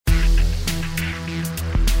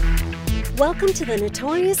Welcome to the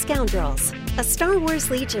Notorious Scoundrels, a Star Wars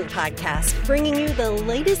Legion podcast bringing you the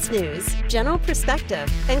latest news, general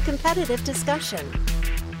perspective, and competitive discussion.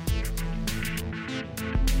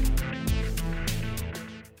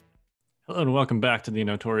 Hello and welcome back to the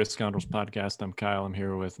Notorious Scoundrels podcast. I'm Kyle. I'm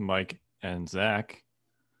here with Mike and Zach.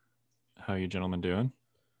 How are you gentlemen doing?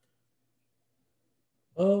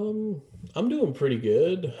 I'm doing pretty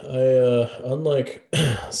good. Unlike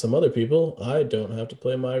some other people, I don't have to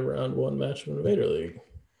play my round one match of Invader League.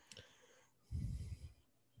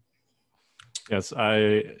 Yes,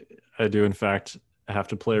 I do in fact have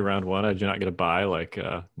to play round one. I do not get a bye like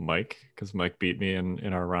Mike, because Mike beat me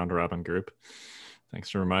in our round robin group.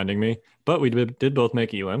 Thanks for reminding me. But we did both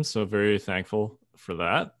make elims, so very thankful for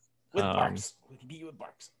that. With Barks. We beat you with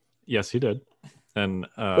Barks. Yes, he did. And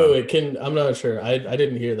wait, I'm not sure. I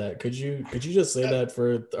didn't hear that. Could you just say that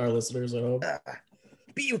for our listeners at home?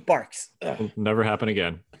 Beat you with Barks. Will never happen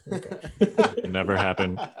again. Okay. Never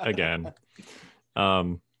happen again.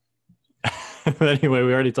 Anyway,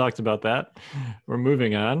 we already talked about that. We're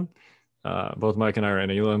moving on. Both Mike and I are in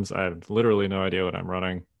elims. I have literally no idea what I'm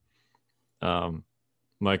running.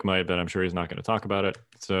 Mike might, but I'm sure he's not going to talk about it.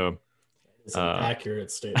 So it's an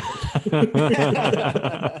accurate statement.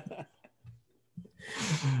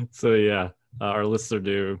 So yeah, our lists are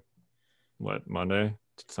due Monday,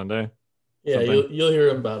 Sunday? Yeah, you'll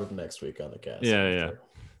hear about it next week on the cast. Yeah.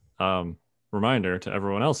 Reminder to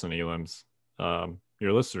everyone else in elims,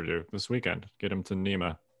 your lists are due this weekend. Get them to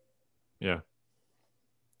Nima. Yeah.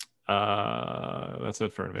 That's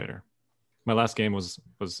it for Invader. My last game was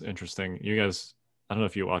interesting. You guys, I don't know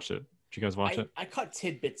if you watched it. Did you guys watch it? I caught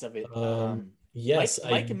tidbits of it. Yes,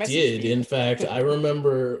 Mike I did. In fact, I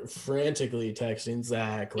remember frantically texting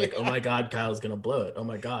Zach, like, "Oh my God, Kyle's gonna blow it! Oh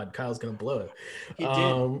my God, Kyle's gonna blow it!" He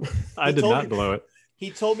did. I did not blow it. He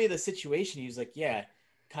told me the situation. He was like, "Yeah,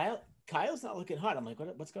 Kyle's not looking hot." I'm like,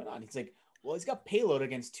 "What's going on?" He's like, "Well, he's got payload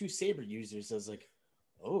against 2 Saber users." I was like,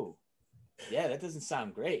 "Oh, yeah, that doesn't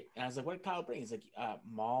sound great." And I was like, "What did Kyle bring?" He's like,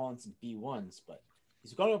 "Maul and some B1s," but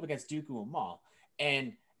he's going up against Dooku and Maul.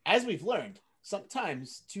 And as we've learned,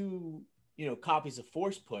 sometimes 2 copies of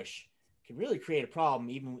force push can really create a problem,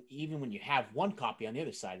 even when you have 1 copy on the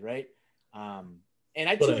other side, right? And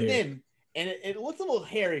I tuned in, and it looked a little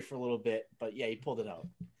hairy for a little bit, but yeah, he pulled it out.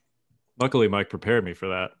 Luckily, Mike prepared me for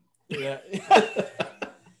that. Yeah.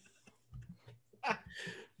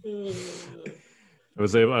 I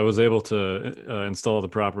was able to install the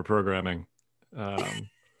proper programming this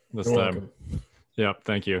You're time. welcome. Yeah,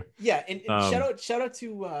 thank you. Yeah, and shout out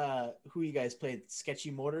to who you guys played, Sketchy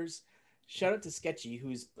Mortars. Shout out to Sketchy,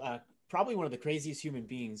 who's probably one of the craziest human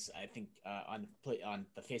beings I think on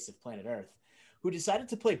the face of planet Earth, who decided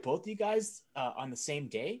to play both you guys on the same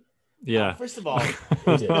day. Yeah. First of all,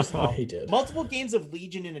 he did. Multiple games of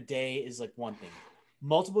Legion in a day is like one thing.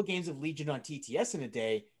 Multiple games of Legion on TTS in a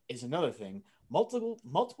day is another thing.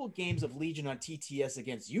 Multiple games of Legion on TTS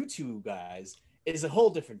against you 2 guys is a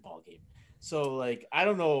whole different ballgame. So, like, I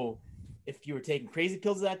don't know if you were taking crazy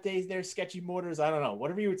pills that day there, Sketchy Mortars. I don't know.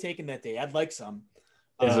 Whatever you were taking that day, I'd like some.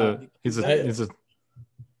 He's a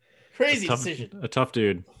crazy decision. A tough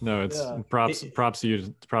dude. No, it's props to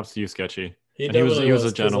you, Sketchy. He was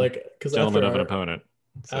a gentleman of an opponent.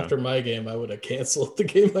 So. After my game, I would have canceled the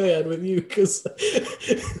game I had with you because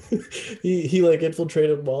he like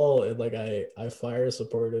infiltrated Maul, and like I fire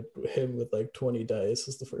supported him with like 20 dice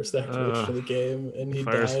as the first activation of the game, and he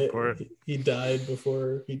died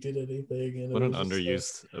before he did anything. And what an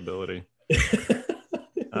underused ability.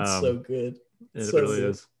 It's so good. It so really good.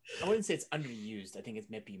 is. I wouldn't say it's underused. I think it's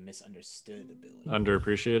maybe misunderstood ability.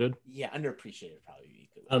 Underappreciated? Yeah, underappreciated probably.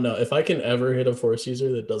 I don't know. If I can ever hit a force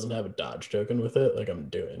user that doesn't have a dodge token with it, like, I'm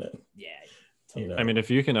doing it. Yeah. Totally. I mean, if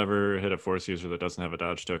you can ever hit a force user that doesn't have a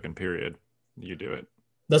dodge token, period, you do it.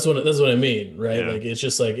 That's what I mean, right? Yeah. Like, it's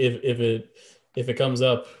just like if it comes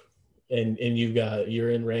up and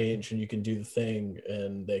you're in range and you can do the thing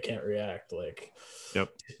and they can't react, like, yep,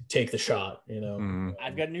 take the shot,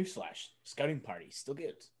 I've got a newsflash. Scouting party still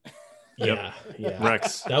good. Yeah.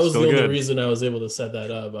 Rex. That was the only reason I was able to set that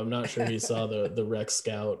up. I'm not sure he saw the Rex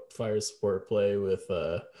Scout fire support play with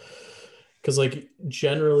because, like,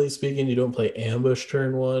 generally speaking, you don't play ambush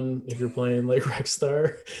turn 1 if you're playing like Rex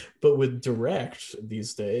Star, but with direct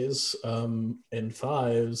these days and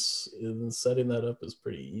 5s, setting that up is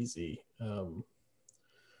pretty easy. So,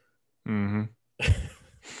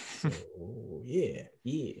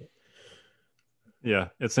 yeah,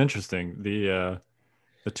 it's interesting.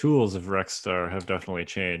 The tools of Rex Star have definitely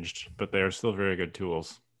changed, but they are still very good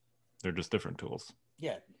tools. They're just different tools.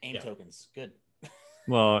 Yeah, aim tokens, good.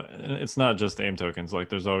 Well, it's not just aim tokens. Like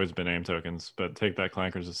there's always been aim tokens, but take that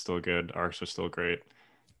clankers is still good. Arcs are still great.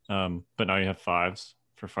 But now you have 5s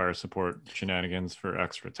for fire support shenanigans, for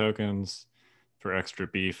extra tokens, for extra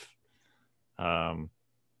beef.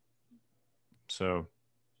 So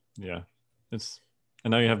yeah, and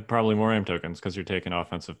now you have probably more aim tokens because you're taking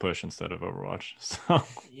offensive push instead of Overwatch. So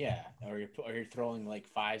Yeah, or you're throwing like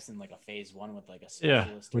 5s in like a phase 1 with like a yeah,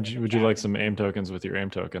 specialist. would you like some aim tokens with your aim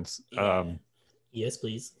tokens? Yeah. Yes,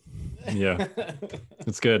 please. Yeah,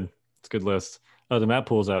 it's good. It's a good list. Oh, the map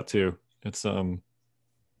pool's out too. It's what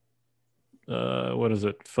is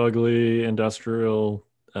it? Fugly, Industrial,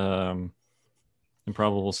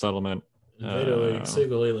 Improbable Settlement. Invader League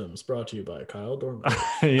Single Elims, brought to you by Kyle Dorman.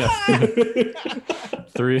 Yeah.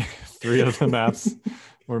 three of the maps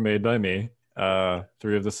were made by me.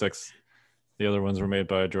 3 of the 6. The other ones were made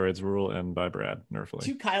by Droids Rule and by Brad Nerfly.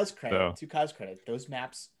 To Kyle's credit, those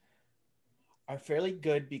maps are fairly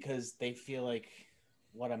good because they feel like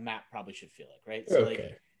what a map probably should feel like, right? So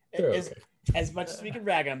okay. As much as we can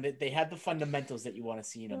rag on them, they have the fundamentals that you want to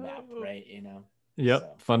see in a map, right? Yep,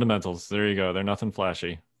 So. fundamentals. There you go. They're nothing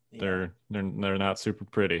flashy. Yeah. They're not super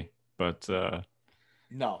pretty, but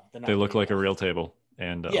no, they look like a real table,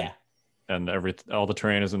 and and all the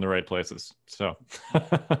terrain is in the right places. So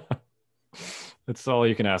that's all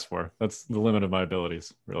you can ask for. That's the limit of my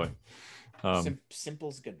abilities, really.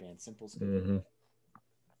 Simple's good, man. Simple's good. Mm-hmm.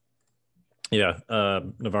 Yeah,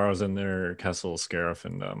 Navarro's in there, Kessel, Scarif,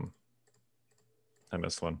 and I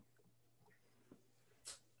missed one.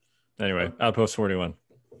 Anyway, Outpost 41.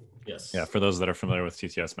 Yes. Yeah, for those that are familiar with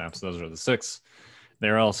TTS maps, those are the 6.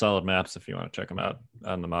 They're all solid maps if you want to check them out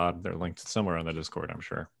on the mod. They're linked somewhere on the Discord, I'm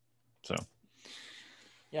sure. So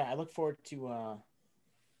yeah, I look forward to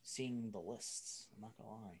seeing the lists. I'm not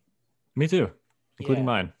gonna lie. Me too, including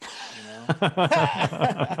mine.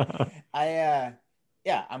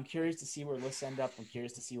 I'm curious to see where lists end up. I'm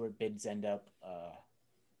curious to see where bids end up.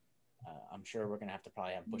 I'm sure we're gonna have to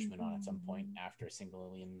probably have Bushman on at some point after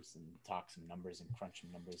Single Elims and talk some numbers and crunch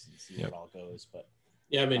some numbers and see where it all goes. But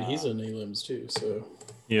yeah, I mean he's in Elims too, so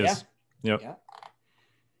he is. Yeah. Yep.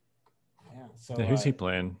 Yeah. So who's he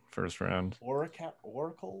playing first round?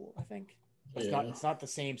 Oracle, I think. It's not the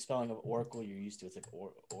same spelling of Oracle you're used to. It's like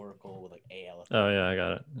Oracle with like AL. Oh yeah, I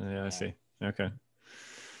got it. Yeah, I see. Okay.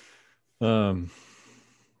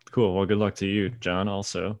 Cool. Well, good luck to you, John.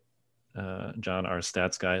 Also, John, our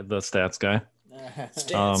stats guy, the stats guy.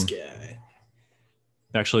 Stats guy.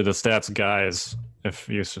 Actually, the stats guys. If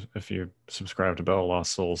you subscribe to Bell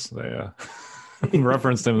Lost Souls, they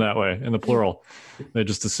referenced him that way in the plural. They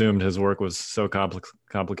just assumed his work was so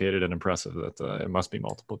complicated and impressive that it must be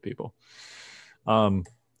multiple people. All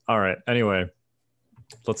right. Anyway,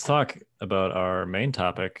 let's talk about our main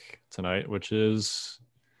topic tonight, which is,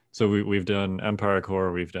 so we've done Empire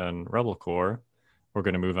Corps, we've done Rebel Corps. We're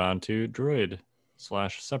going to move on to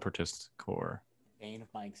Droid/Separatist Corps. Bane of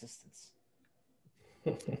my existence.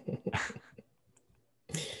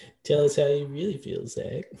 Tell us how you really feel,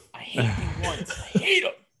 Zach. I hate them once. I hate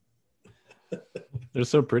them. They're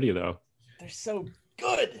so pretty, though. They're so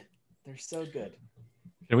good. They're so good.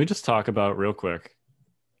 Can we just talk about real quick?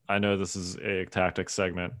 I know this is a tactics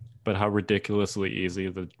segment, but how ridiculously easy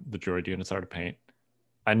the droid units are to paint.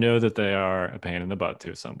 I know that they are a pain in the butt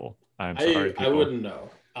to assemble. I'm sorry, people. I wouldn't know.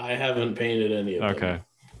 I haven't painted any of them. Okay.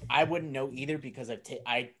 I wouldn't know either because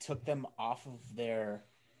I took them off of their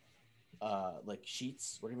like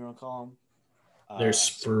sheets. What do you want to call them? They're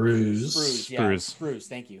sprues. Sprues.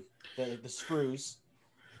 Thank you. The sprues,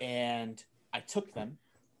 and I took them.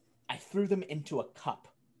 I threw them into a cup,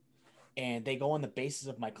 and they go on the bases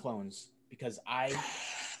of my clones because I.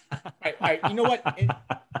 All right. You know what?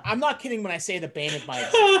 I'm not kidding when I say the bane of my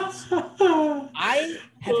existence. I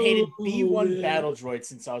have hated B1 battle droids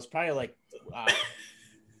since I was probably like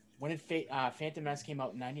when Phantom Menace came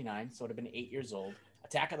out in '99, so it would have been 8 years old.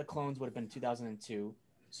 Attack of the Clones would have been 2002,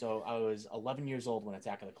 so I was 11 years old when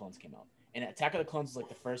Attack of the Clones came out. And Attack of the Clones was like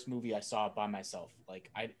the first movie I saw by myself.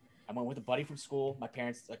 Like I went with a buddy from school. My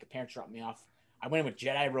parents dropped me off. I went in with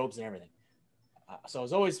Jedi robes and everything. So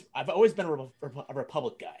I've always been a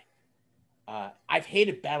Republic guy. I've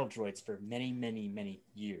hated battle droids for many, many, many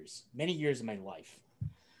years of my life,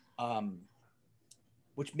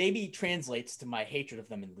 which maybe translates to my hatred of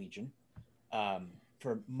them in Legion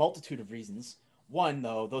for a multitude of reasons. One,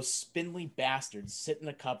 though, those spindly bastards sit in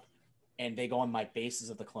a cup and they go on my bases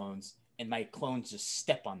of the clones, and my clones just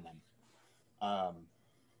step on them.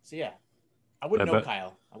 So yeah, I wouldn't know,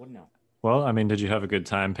 Kyle. I wouldn't know. Well, I mean, did you have a good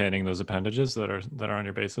time painting those appendages that are on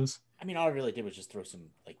your bases? I mean, all I really did was just throw some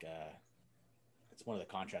it's one of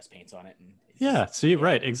the contrast paints on it. And yeah, see,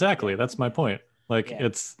 right, exactly. That's my point. Like Yeah.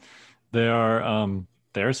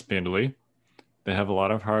 they're spindly. They have a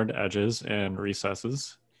lot of hard edges and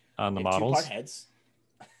recesses on the They have two-part models. heads.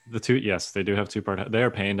 Yes, they do have two-part. They are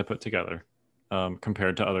a pain to put together,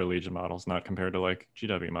 compared to other Legion models, not compared to like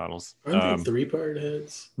GW models. Aren't they 3-part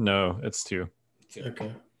heads? No, it's two.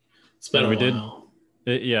 Okay. It's been And a while.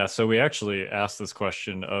 Yeah, so we actually asked this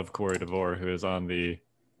question of Corey DeVore, who is on the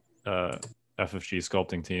FFG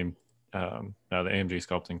sculpting team, now the AMG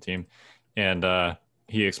sculpting team, and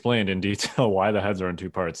he explained in detail why the heads are in two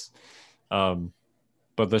parts.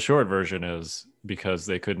 But the short version is because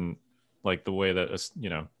they couldn't, like, the way that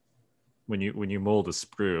when you mold a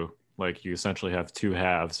sprue, like, you essentially have two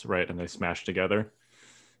halves, right, and they smash together,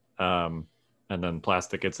 and then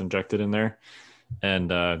plastic gets injected in there,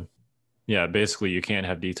 and yeah, basically you can't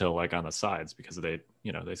have detail like on the sides because they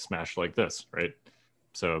smash like this, right?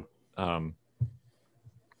 So to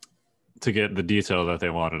get the detail that they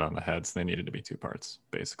wanted on the heads, they needed to be two parts,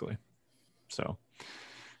 basically. So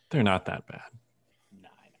they're not that bad. Nah,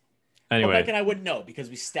 I know. Anyway, Well, Mike and I wouldn't know because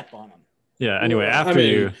we step on them. Yeah. Anyway, Well, after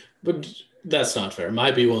you, but that's not fair.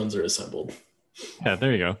 My B1s are assembled. yeah,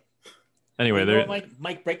 there you go. Anyway, Well, you know there. what,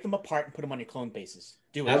 Mike, break them apart and put them on your clone bases.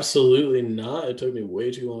 Do it. Absolutely not. It took me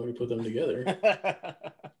way too long to put them together.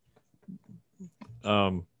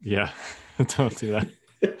 Yeah, don't do that.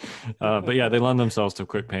 But yeah, they lend themselves to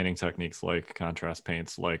quick painting techniques like contrast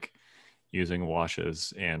paints, like using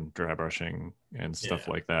washes and dry brushing and stuff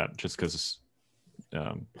like that, just because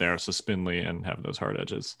they're so spindly and have those hard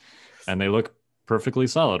edges, and they look perfectly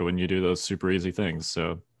solid when you do those super easy things.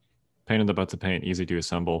 So pain in the butt to paint, easy to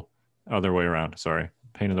assemble. Other way around, sorry.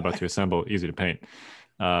 Pain in the butt to assemble, easy to paint.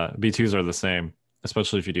 B2s are the same,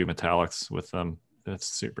 especially if you do metallics with them. It's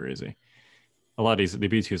super easy. A lot easier. The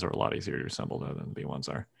B2s are a lot easier to assemble though than the B1s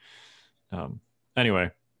are.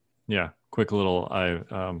 Anyway, yeah, quick little.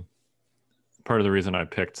 Part of the reason I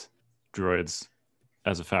picked Droids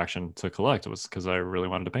as a faction to collect was because I really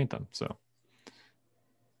wanted to paint them. So,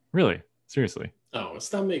 really, seriously. Oh,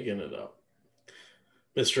 stop making it up.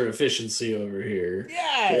 Mr. Efficiency over here.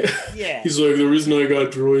 Yeah. He's like, the reason I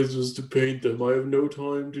got droids was to paint them. I have no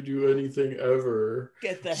time to do anything ever.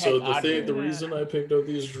 Get the heck out of here. The reason I picked up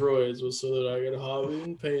these droids was so that I could hobby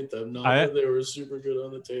and paint them. Not that they were super good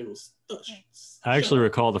on the tables. I actually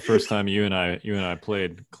recall the first time you and I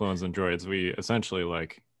played Clones and Droids. We essentially were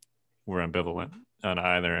ambivalent on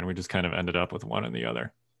either, and we just kind of ended up with one and the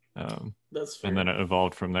other. That's fair. And then it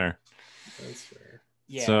evolved from there. That's fair.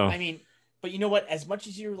 Yeah, so, I mean, but you know what? As much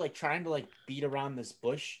as you're trying to beat around this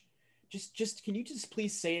bush, just can you just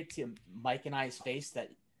please say it to Mike and I's face that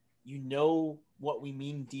you know what we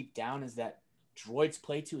mean deep down is that droids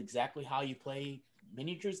play to exactly how you play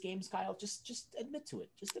miniatures games, Kyle? Just admit to it.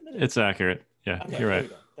 Just admit it. It's accurate. Yeah, okay, you're right.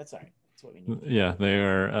 That's all right. That's what we need. Yeah, they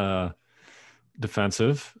are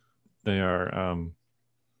defensive. They are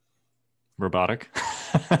robotic.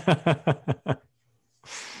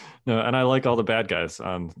 No, and I like all the bad guys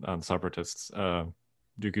on Separatists.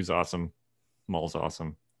 Dooku's awesome. Maul's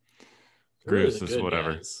awesome. Grievous is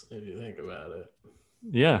whatever. Guys, if you think about it.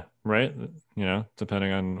 Yeah, right.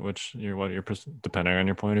 Depending on depending on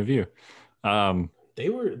your point of view. They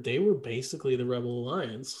were basically the Rebel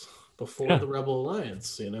Alliance before the Rebel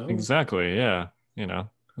Alliance. Exactly. Yeah.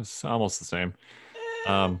 It's almost the same.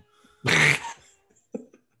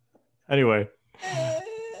 Anyway.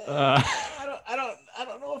 I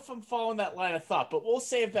don't know if I'm following that line of thought, but we'll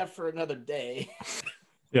save that for another day.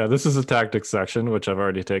 Yeah, this is a tactics section, which I've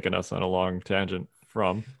already taken us on a long tangent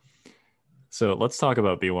from. So let's talk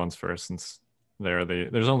about B1s first, since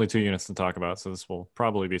there's only 2 units to talk about, so this will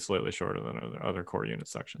probably be slightly shorter than other core unit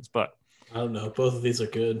sections. But I don't know. Both of these are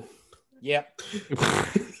good. Yep.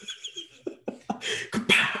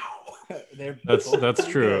 That's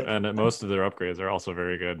true, and most of their upgrades are also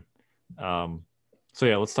very good. So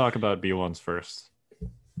yeah, let's talk about B1s first.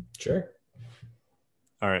 Sure.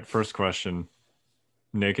 All right, first question: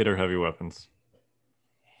 naked or heavy weapons?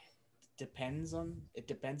 It depends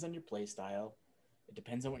on your play style. It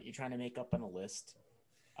depends on what you're trying to make up on a list.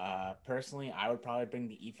 Personally, I would probably bring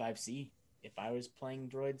the E5C if I was playing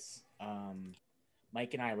droids.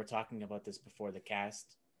 Mike and I were talking about this before the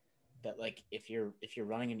cast, that if you're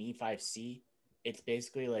running an E5C, it's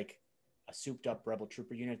basically like a souped up rebel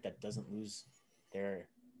trooper unit that doesn't lose their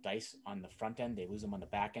dice on the front end. They lose them on the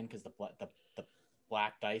back end because the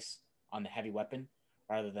black dice on the heavy weapon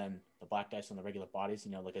rather than the black dice on the regular bodies.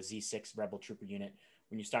 Like a Z6 rebel trooper unit.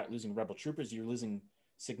 When you start losing rebel troopers, you're losing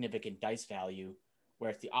significant dice value.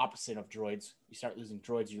 Whereas the opposite of droids, you start losing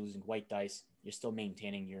droids, you're losing white dice. You're still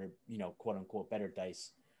maintaining your, quote unquote better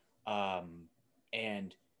dice.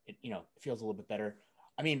 And it feels a little bit better.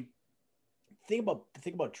 I mean,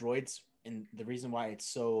 thing about droids, and the reason why it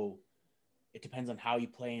depends on how you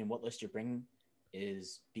play and what list you're bringing,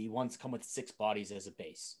 is B1s come with 6 bodies as a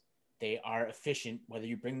base. They are efficient whether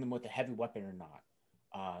you bring them with a heavy weapon or not,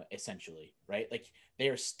 essentially, right? Like, they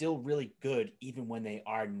are still really good even when they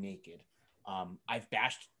are naked. I've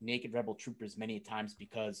bashed naked rebel troopers many times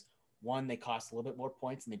because, one, they cost a little bit more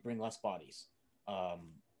points and they bring less bodies. I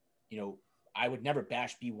would never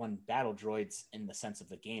bash B1 battle droids in the sense of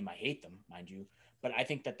the game. I hate them, mind you, but I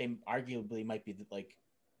think that they arguably might be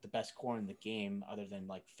the best core in the game, other than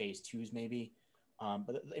like phase 2s maybe.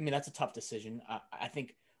 But I mean, that's a tough decision. I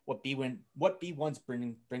think what B1s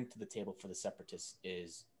bring to the table for the Separatists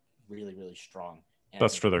is really, really strong. And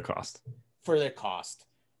That's for their cost. For their cost.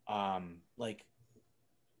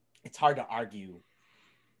 It's hard to argue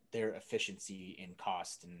their efficiency and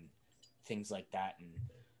cost and things like that.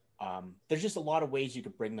 And there's just a lot of ways you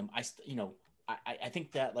could bring them. I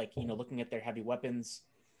think that, looking at their heavy weapons,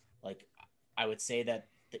 I would say that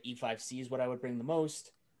the E5C is what I would bring the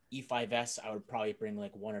most. E5S, I would probably bring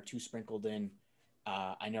 1 or 2 sprinkled in.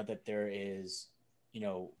 I know that there is,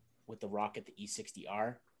 with the rocket, the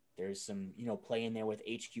E60R, there's some, play in there with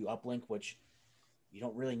HQ uplink, which you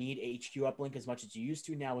don't really need HQ uplink as much as you used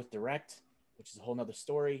to now with direct, which is a whole nother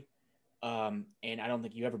story. And I don't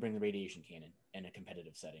think you ever bring the radiation cannon in a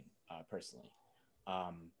competitive setting, personally.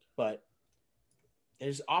 But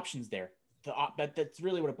there's options there. That's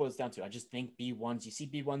really what it boils down to. I just think B1s, you see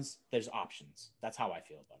B1s, there's options. That's how I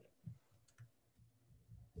feel about it.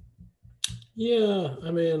 Yeah, I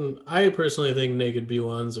mean, I personally think naked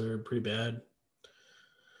B1s are pretty bad.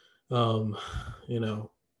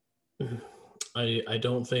 I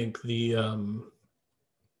don't think the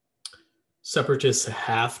Separatists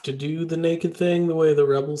have to do the naked thing the way the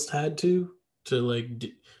Rebels had to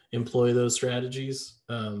employ those strategies,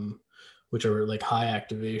 which are high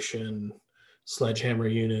activation sledgehammer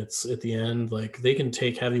units at the end. They can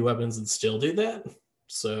take heavy weapons and still do that.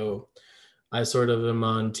 So I sort of am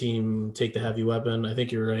on team take the heavy weapon. I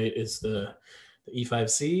think you're right. It's the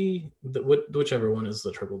E5C, whichever one is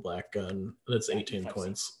the triple black gun. That's 18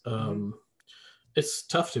 points. It's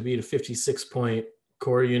tough to beat a 56-point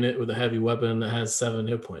core unit with a heavy weapon that has 7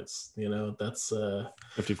 hit points. That's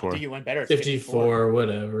 54. I think you went better. 54,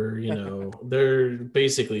 whatever. They're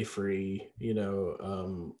basically free.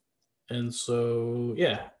 And so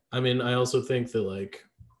yeah. I mean, I also think that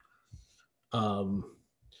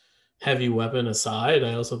heavy weapon aside,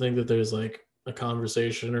 I also think that there's a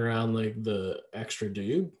conversation around the extra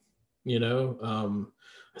dude. I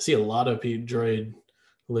see a lot of droid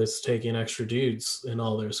lists taking extra dudes in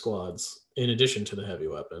all their squads in addition to the heavy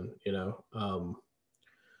weapon. I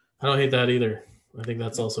don't hate that either. I think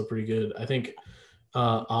that's also pretty good. I think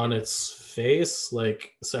on its face,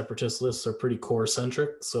 Separatist lists are pretty core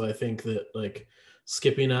centric, so I think that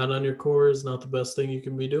skipping out on your core is not the best thing you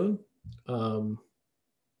can be doing.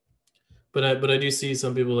 But I do see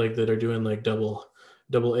some people that are doing double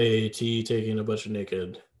AAT, taking a bunch of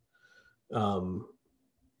naked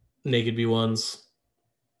B1s.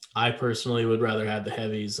 I personally would rather have the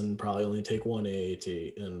heavies and probably only take 1 AAT,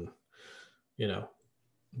 and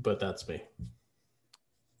but that's me.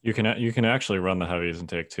 You can actually run the heavies and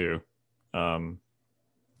take 2.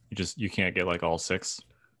 You can't get all 6.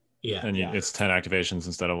 Yeah, and it's 10 activations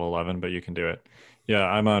instead of 11, but you can do it. Yeah,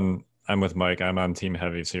 I'm with Mike. I'm on team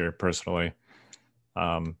heavies here personally.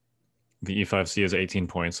 The E5C is 18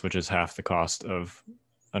 points, which is half the cost of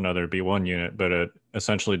another B1 unit, but it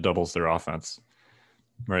essentially doubles their offense.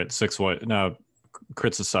 Right, 6 white. Now,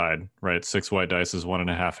 crits aside, right, 6 white dice is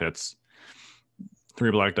 1.5 hits.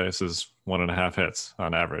 3 black dice is 1.5 hits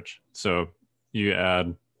on average. So you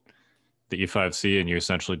add the E5C and you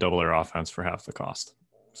essentially double their offense for half the cost.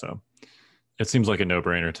 So it seems like a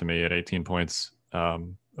no-brainer to me at 18 points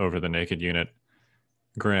over the naked unit.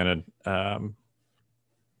 Granted,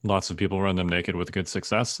 lots of people run them naked with good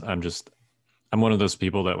success. I'm one of those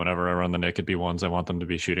people that whenever I run the naked B1s, I want them to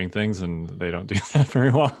be shooting things, and they don't do that very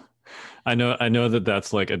well. I know that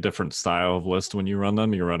that's a different style of list when you run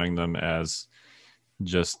them. You're running them as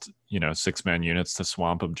just 6-man units to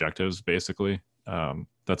swamp objectives, basically.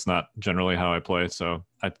 That's not generally how I play, so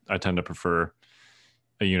I tend to prefer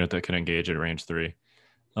a unit that can engage at range 3.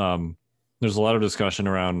 There's a lot of discussion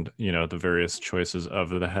around the various choices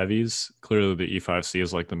of the heavies. Clearly, the E5C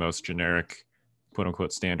is the most generic, quote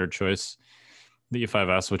unquote, standard choice. The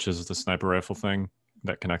E5S, which is the sniper rifle thing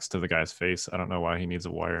that connects to the guy's face. I don't know why he needs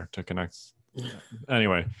a wire to connect.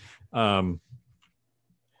 Anyway,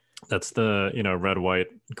 that's the red white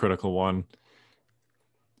critical one.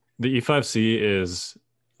 The E5C is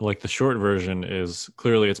like the short version is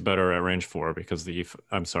clearly it's better at range 4 because the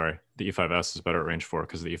E5S is better at range 4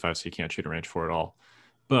 because the E5C can't shoot at range 4 at all.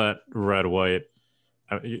 But red white,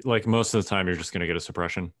 like most of the time, you're just going to get a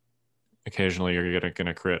suppression. Occasionally, you're going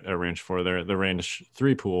to crit at range 4 there. The range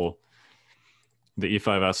 3 pool, the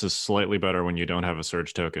E5S is slightly better when you don't have a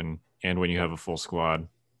surge token and when you have a full squad.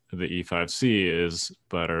 The E5C is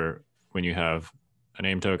better when you have an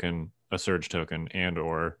aim token, a surge token, and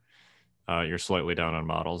or you're slightly down on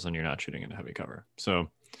models and you're not shooting into heavy cover. So,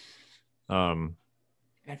 And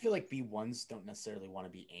I feel like B1s don't necessarily want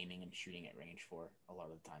to be aiming and shooting at range 4 a lot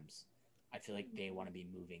of the times. I feel like they want to be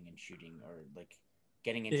moving and shooting or like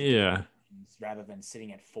getting into rather than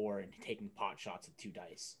sitting at 4 and taking pot shots at 2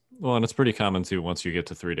 dice. Well, and it's pretty common too, once you get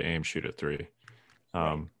to 3 to aim, shoot at 3.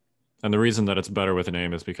 Right. And the reason that it's better with an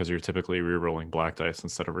aim is because you're typically re-rolling black dice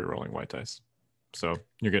instead of re-rolling white dice. So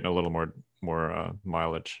you're getting a little more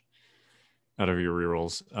mileage out of your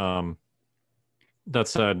re-rolls. That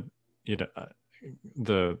said, you know,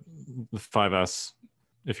 the 5S,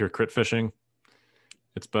 if you're crit fishing,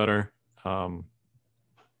 it's better.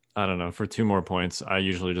 I don't know, for 2 more points, I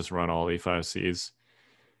usually just run all E5Cs.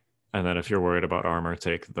 And then if you're worried about armor,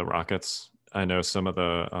 take the rockets. I know some of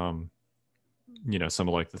the, some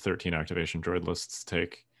of like the 13 activation droid lists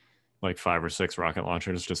take like 5 or 6 rocket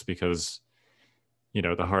launchers just because,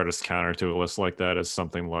 the hardest counter to a list like that is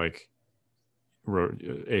something like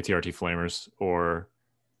ATRT flamers or,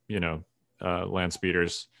 land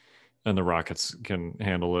speeders, and the rockets can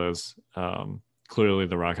handle those. Clearly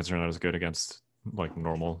the rockets are not as good against like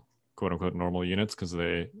normal, quote unquote, normal units because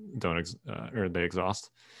they don't they exhaust.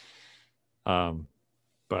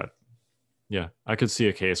 But yeah, I could see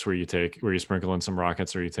a case where you sprinkle in some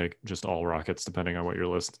rockets or you take just all rockets depending on what your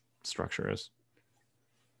list structure is.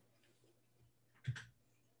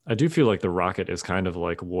 I do feel like the rocket is kind of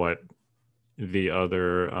like what the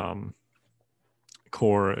other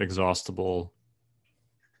core exhaustible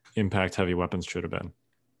impact heavy weapons should have been.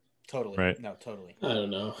 Totally. Right? No, totally. I don't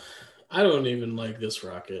know. I don't even like this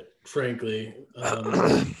rocket, frankly.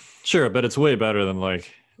 Sure, but it's way better than the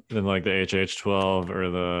HH-12 or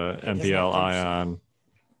the MPL Ion.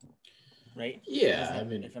 Right? Yeah,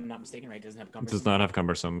 if I'm not mistaken, right? It doesn't have cumbersome. It does not have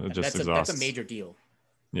cumbersome. It just exhausts. That's a major deal.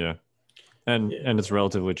 Yeah. And it's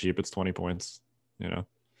relatively cheap. It's 20 points, It's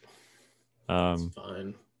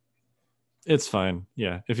fine. It's fine.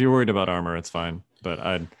 Yeah. If you're worried about armor, it's fine.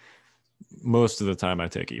 But most of the time I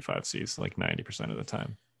take E5Cs, like 90% of the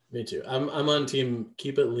time. Me too. I'm on team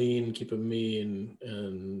keep it lean, keep it mean,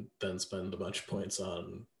 and then spend a bunch of points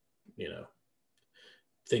on,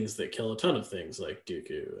 things that kill a ton of things like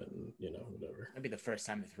Dooku and, whatever. That'd be the first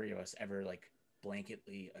time the 3 of us ever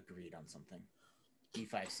blanketly agreed on something.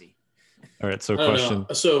 E5C. All right, so question.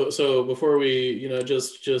 So before we,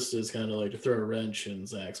 just as kind of like to throw a wrench in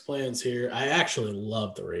Zach's plans here, I actually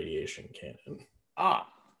love the radiation cannon. I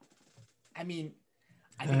think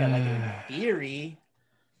I like it in theory.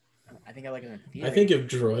 I think if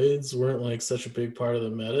droids weren't like such a big part of the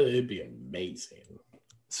meta, it'd be amazing.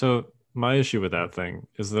 So my issue with that thing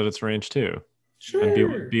is that it's range 2. Sure.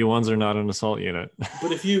 And B1s are not an assault unit.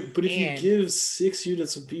 But if you give 6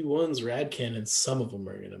 units of B1s rad cannons, some of them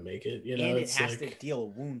are gonna make it. And it has to deal a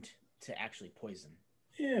wound to actually poison.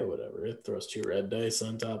 Yeah, whatever. It throws 2 red dice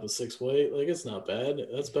on top of 6 white. Like, it's not bad.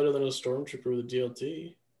 That's better than a stormtrooper with a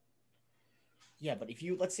DLT. Yeah, but if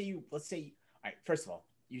let's say, all right, first of all,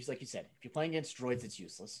 like you said, if you're playing against droids, it's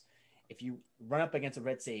useless. If you run up against a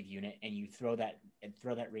red save unit and you throw that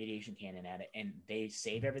radiation cannon at it and they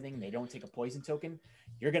save everything, they don't take a poison token,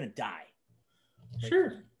 you're gonna die.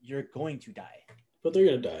 Sure, you're going to die. But they're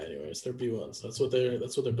gonna die anyways. They're B1s. That's what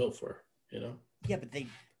they're built for. Yeah, but they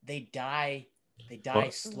die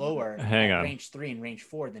slower hang at on. range 3 and range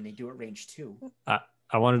 4 than they do at range 2.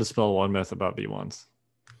 I wanted to dispel one myth about B1s.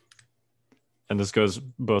 And this goes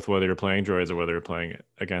both whether you're playing droids or whether you're playing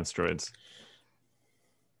against droids.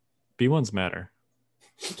 B1s matter.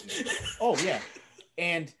 Oh, yeah.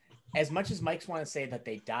 And as much as Mike's want to say that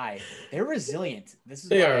they die, they're resilient.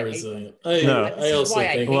 They are resilient. I also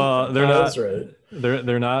think they're not. Right.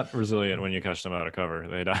 They're not resilient when you catch them out of cover.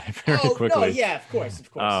 They die very quickly. No, yeah, of course.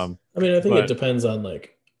 I think it depends on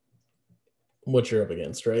what you're up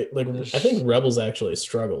against, right? I think rebels actually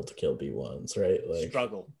struggle to kill B1s, right?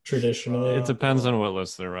 Struggle traditionally. It depends on what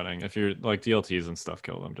list they're running. If you're like DLTs and stuff,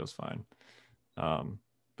 kill them just fine.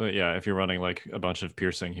 But yeah, if you're running like a bunch of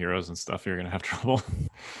piercing heroes and stuff, you're gonna have trouble.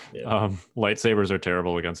 Yeah. Lightsabers are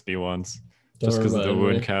terrible against B1s just because the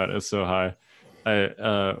wound count is so high.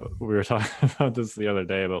 We were talking about this the other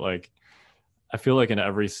day, but I feel like in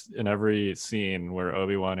every scene where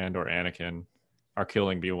Obi-Wan and or Anakin are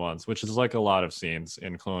killing B1s, which is like a lot of scenes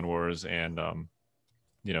in Clone Wars and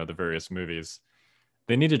the various movies.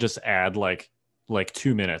 They need to just add like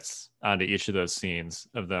 2 minutes onto each of those scenes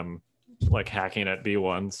of them like hacking at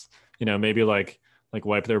B1s. Maybe like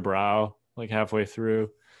wipe their brow like halfway through.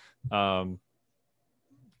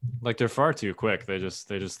 Like they're far too quick. They just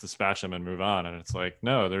dispatch them and move on. And it's like,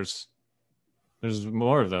 no, there's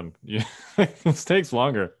more of them. Yeah, this takes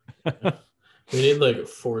longer. We need like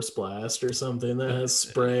Force Blast or something that has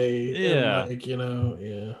spray. Yeah. And like, yeah, I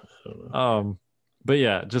don't know. But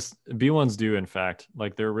yeah, just B1s do in fact,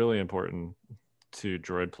 like they're really important to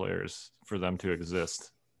droid players for them to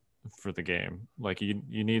exist for the game. Like you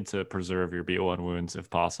need to preserve your B1 wounds if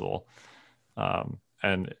possible.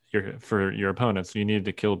 And for your opponents, you need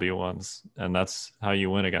to kill B1s, and that's how you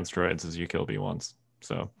win against droids is you kill B1s.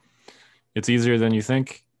 So it's easier than you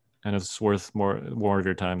think, and it's worth more of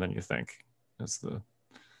your time than you think. That's the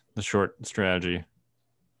short strategy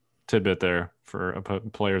tidbit there for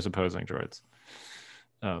players opposing droids.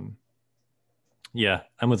 Yeah,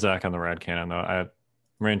 I'm with Zach on the rad cannon though.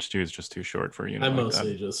 Range 2 is just too short for a unit. I like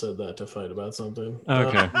mostly that. just said that to fight about something.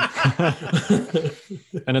 Okay.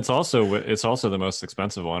 And it's also the most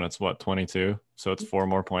expensive one. It's what, 22? So it's 4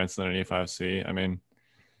 more points than an E5C. I mean,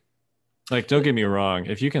 like, don't get me wrong.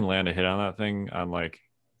 If you can land a hit on that thing on like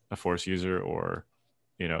a force user or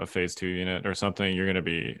a phase 2 unit or something, you're gonna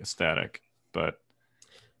be ecstatic. But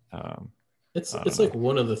it's like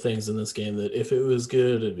one of the things in this game that if it was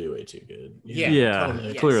good, it'd be way too good. Yeah,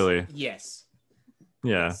 totally. clearly. Yes.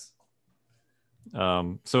 Yeah. Yes.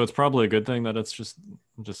 So it's probably a good thing that it's just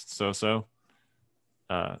so.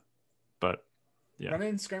 But yeah. Run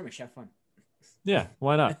in skirmish, have fun. Yeah,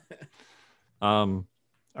 why not?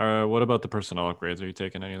 What about the personnel upgrades? Are you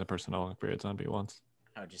taking any of the personnel upgrades on B1s?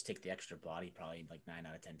 I would just take the extra body probably like 9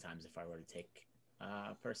 out of 10 times if I were to take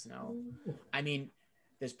personnel. I mean,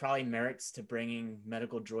 there's probably merits to bringing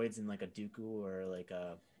medical droids in like a Dooku or like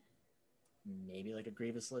a maybe like a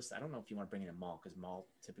Grievous list. I don't know if you want to bring in a Maul because Maul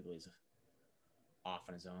typically is off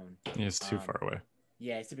on his own. He's too far away.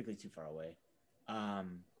 Yeah, he's typically too far away.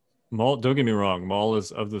 Maul, don't get me wrong. Maul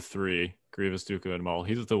is of the 3, Grievous, Dooku, and Maul.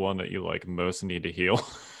 He's the one that you like most need to heal.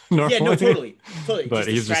 Yeah, no, totally. But just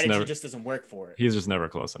he's the strategy just just doesn't work for it. He's just never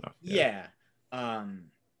close enough. Yeah.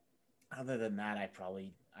 Other than that, I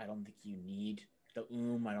don't think you need the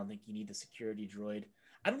I don't think you need the security droid.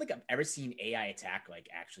 I don't think I've ever seen AI attack like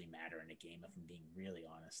actually matter in a game, if I'm being really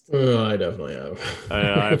honest. I definitely have.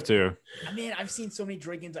 I have too. I mean, I've seen so many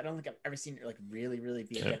droid games. I don't think I've ever seen it like really, really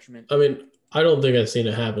be a detriment. I mean, I don't think I've seen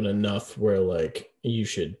it happen enough where like you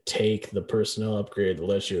should take the personnel upgrade that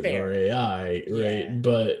lets you ignore AI, right? Yeah.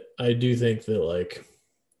 But I do think that like,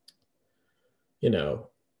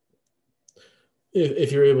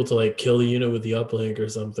 if you're able to like kill the unit with the uplink or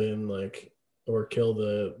something, like, or kill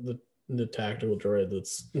the tactical droid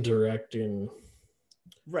that's directing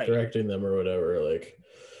them or whatever, like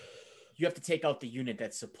you have to take out the unit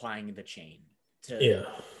that's supplying the chain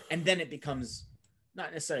and then it becomes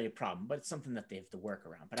not necessarily a problem, but it's something that they have to work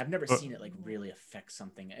around. But I've never seen it like really affect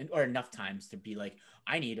something or enough times to be like,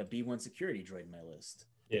 I need a B1 security droid in my list.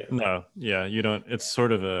 You don't. It's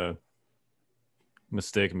sort of a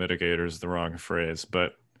mistake mitigator is the wrong phrase,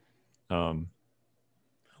 but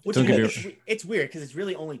it's weird because it's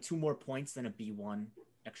really only 2 more points than a B1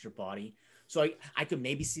 extra body. So I could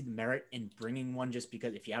maybe see the merit in bringing one just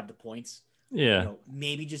because if you have the points,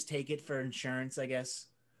 maybe just take it for insurance, I guess.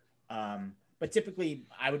 But typically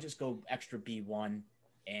I would just go extra B1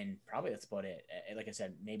 and probably that's about it. Like I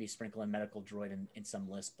said, maybe sprinkle in medical droid in some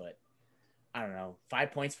list, but I don't know,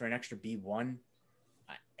 5 points for an extra B1.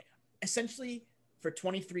 Essentially for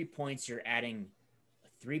 23 points, you're adding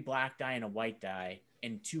 3 black die and a white die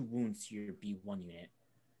and 2 wounds to your B1 unit.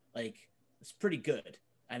 Like, it's pretty good.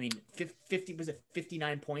 I mean,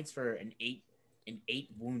 59 points for an 8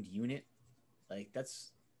 wound unit. Like,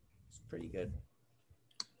 that's pretty good.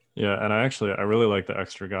 Yeah, and I really like the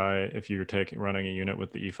extra guy if you're running a unit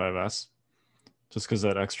with the E5S, just because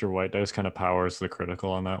that extra white dice kind of powers the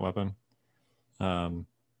critical on that weapon. But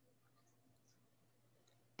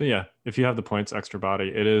yeah, if you have the points extra body,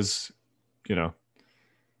 it is,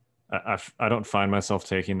 I don't find myself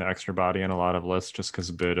taking the extra body in a lot of lists just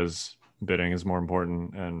because bidding is more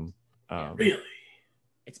important. And really,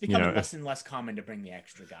 it's becoming less and less common to bring the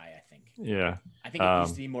extra guy, I think. Yeah. I think it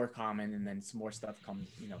used to be more common, and then some more stuff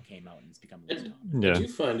came out, and it's becoming less common. Yeah. I do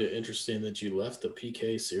find it interesting that you left the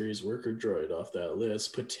PK series worker droid off that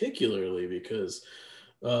list, particularly because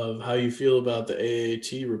of how you feel about the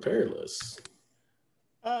AAT repair list.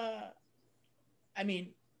 I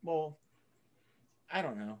mean, well, I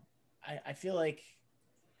don't know. I feel like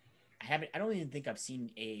I don't even think I've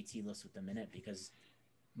seen AAT lists with them in it, because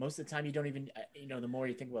most of the time you don't even, the more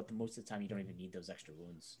you think about it, most of the time you don't even need those extra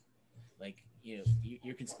wounds. Like, you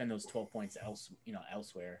can spend those 12 points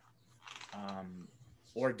elsewhere,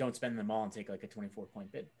 or don't spend them all and take like a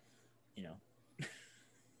 24-point bid,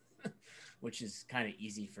 which is kind of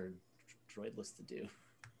easy for droid lists to do.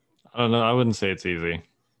 I don't know. I wouldn't say it's easy.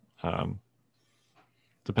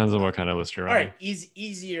 Depends on what kind of list you're running. All right,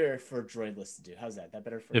 easier for droid lists to do. How's that? That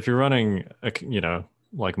better for if you're running,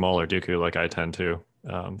 like Maul or Dooku, like I tend to,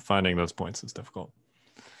 finding those points is difficult.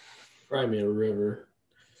 Fry me a river.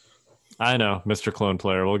 I know, Mr. Clone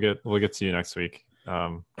Player. We'll get to you next week.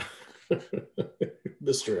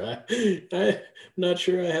 Mr. I'm not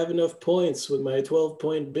sure I have enough points with my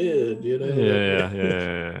 12-point bid. Yeah.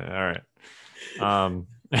 All right.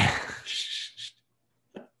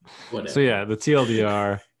 So yeah, the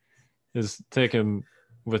TLDR is take him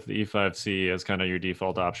with the E5C as kind of your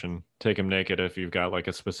default option. Take him naked if you've got like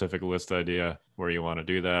a specific list idea where you want to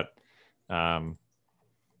do that.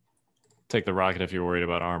 Take the rocket if you're worried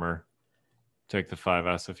about armor. Take the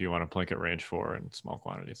 5S if you want to plink at range 4 in small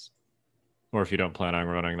quantities. Or if you don't plan on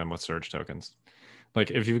running them with surge tokens.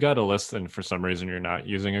 Like if you've got a list and for some reason you're not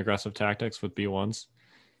using aggressive tactics with B1s,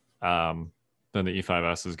 then the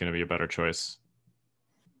E5S is going to be a better choice.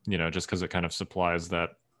 Just because it kind of supplies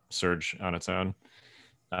that surge on its own.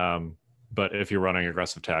 But if you're running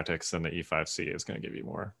aggressive tactics, then the E5C is going to give you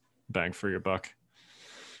more bang for your buck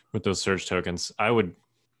with those surge tokens. I would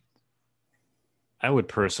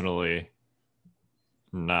personally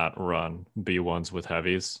not run B1s with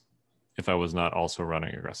heavies if I was not also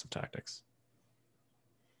running aggressive tactics.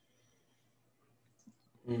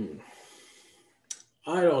 I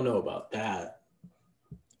don't know about that.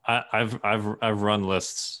 I've run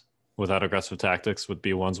lists without aggressive tactics with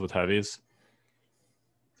B1s with heavies.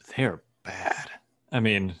 They're bad. I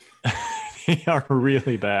mean, they are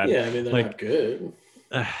really bad. Yeah, I mean, they're not good.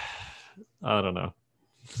 I don't know.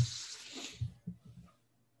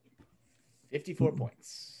 54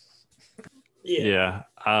 points. Yeah,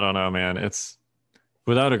 I don't know, man. It's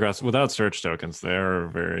without search tokens, they're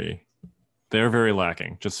very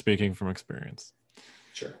lacking. Just speaking from experience.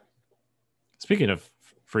 Sure. Speaking of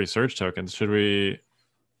free search tokens, should we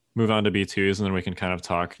move on to B2s and then we can kind of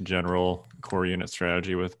talk general core unit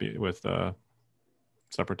strategy with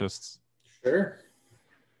separatists? Sure.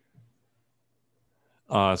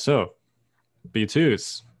 So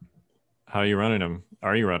B2s, how are you running them?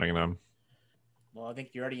 Are you running them? Well, I think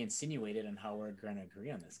you already insinuated on how we're going to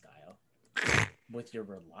agree on this, Kyle, with your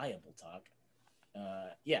reliable talk.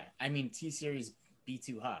 Yeah, I mean, T-Series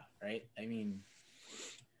B2 Ha, right? I mean,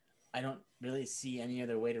 I don't really see any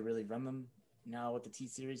other way to really run them now with the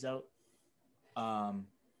T-Series out.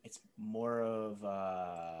 It's more of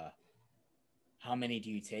how many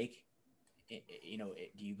do you take? Do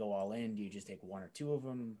you go all in? Do you just take one or two of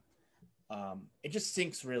them? It just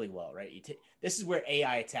syncs really well, right? This is where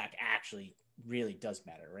AI attack actually really does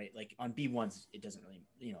matter, right? Like on B1s, it doesn't really,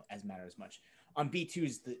 as matter as much. On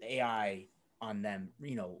B2s, the AI on them,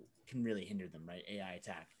 can really hinder them, right? AI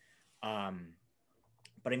attack.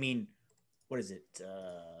 But I mean, what is it?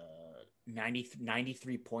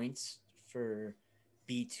 93 points for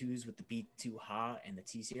B2s with the B2 Ha and the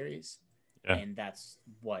T series. Yeah. And that's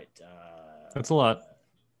what that's a lot.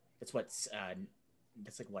 That's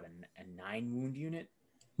like what a 9 wound unit.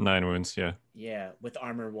 9 wounds, yeah. Yeah, with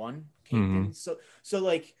armor 1. Mm-hmm. So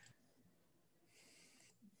like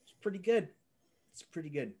it's pretty good. It's pretty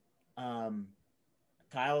good.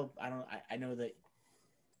 Kyle, I know that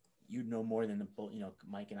you know more than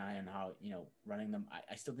Mike and I on how running them.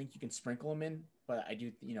 I still think you can sprinkle them in, but I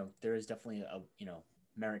do there is definitely a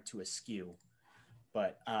merit to a skew.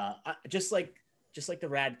 But just like the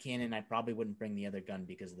rad cannon, I probably wouldn't bring the other gun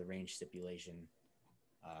because of the range stipulation.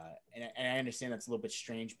 And I understand that's a little bit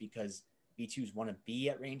strange because B2s want to be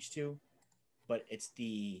at range 2, but it's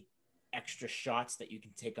the extra shots that you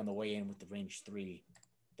can take on the way in with the range 3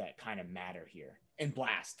 that kind of matter here. And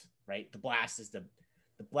blast, right? The blast is the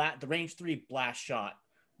range 3 blast shot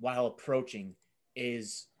while approaching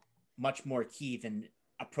is much more key than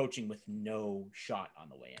approaching with no shot on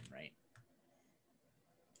the way in, right?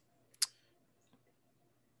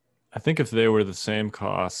 I think if they were the same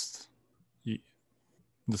cost,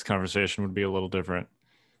 this conversation would be a little different.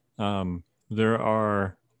 So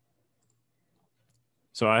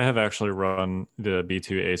I have actually run the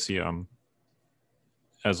B2 ACM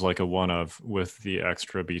as like a one of with the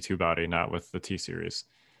extra B2 body, not with the T series.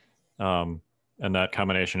 And that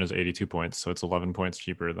combination is 82 points. So it's 11 points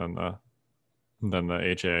cheaper than the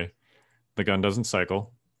HA. The gun doesn't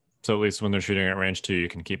cycle. So at least when they're shooting at range 2, you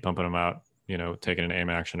can keep pumping them out taking an aim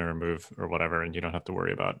action or a move or whatever, and you don't have to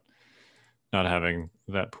worry about not having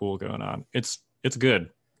that pool going on. It's good.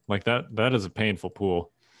 Like that is a painful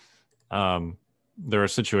pool. There are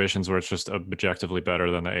situations where it's just objectively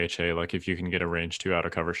better than the HA. Like if you can get a range 2 out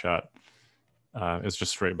of cover shot, it's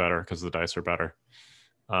just straight better because the dice are better.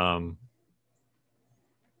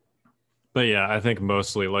 But yeah, I think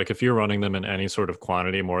mostly, like if you're running them in any sort of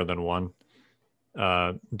quantity more than one,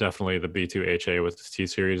 definitely the B2 HA with the T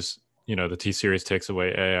series. The T series takes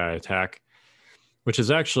away AI attack, which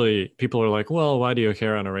is actually, people are like, well, why do you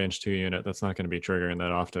care on a range 2 unit? That's not going to be triggering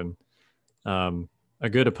that often. A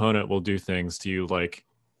good opponent will do things to you like,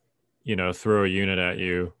 throw a unit at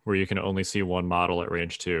you where you can only see one model at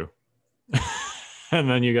range 2. And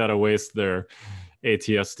then you got to waste their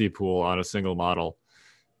ATSD pool on a single model.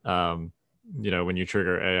 When you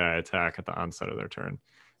trigger AI attack at the onset of their turn.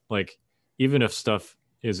 Like, even if stuff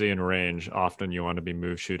is in range, often you want to be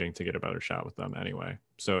move shooting to get a better shot with them anyway.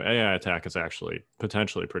 So AI attack is actually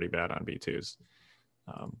potentially pretty bad on B2s.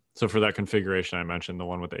 So for that configuration I mentioned, the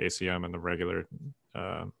one with the ACM and the regular,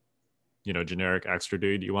 generic extra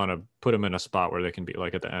dude, you want to put them in a spot where they can be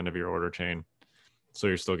like at the end of your order chain. So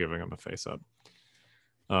you're still giving them a face up.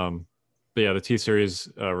 But yeah, the T series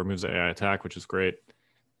removes the AI attack, which is great.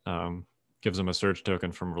 Gives him a surge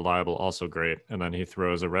token from reliable, also great. And then he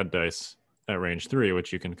throws a red dice at range 3,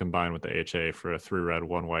 which you can combine with the HA for a 3 red,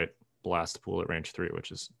 1 white blast pool at range 3, which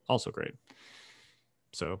is also great.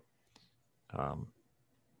 So,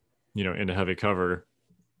 into heavy cover,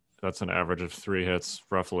 that's an average of 3 hits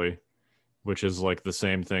roughly, which is like the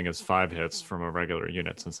same thing as 5 hits from a regular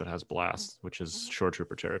unit since it has blast, which is shore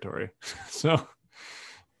trooper territory. So,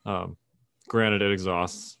 granted, it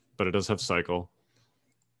exhausts, but it does have cycle.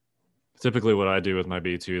 Typically what I do with my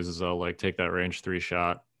B2s is I'll like take that range 3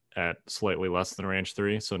 shot at slightly less than range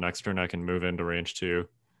 3. So next turn I can move into range 2,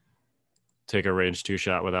 take a range 2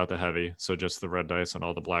 shot without the heavy. So just the red dice and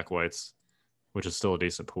all the black whites, which is still a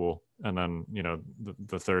decent pool. And then,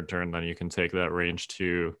 the third turn, then you can take that range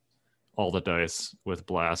 2, all the dice with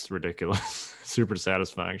blast, ridiculous, super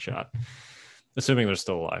satisfying shot. Assuming they're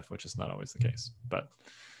still alive, which is not always the case. But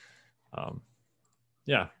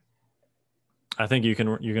yeah. I think you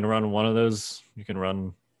can run one of those. You can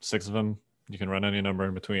run 6 of them. You can run any number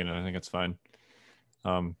in between, and I think it's fine.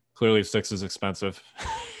 Clearly, 6 is expensive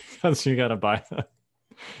because you gotta buy the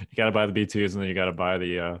B2s, and then you gotta buy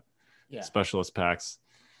the specialist packs.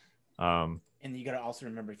 And you gotta also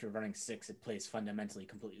remember, if you're running 6, it plays fundamentally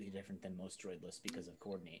completely different than most droid lists because of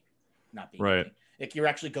coordinate not being right. Like you're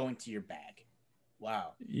actually going to your bag.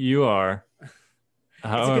 Wow. You are.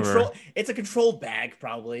 However, it's a control bag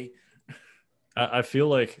probably. I feel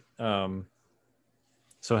like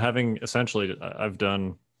so having essentially I've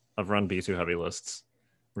run B2 heavy lists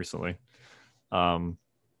recently. I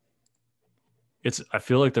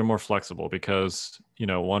feel like they're more flexible because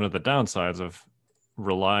one of the downsides of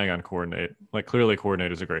relying on coordinate, like clearly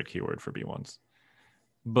coordinate is a great keyword for B1s,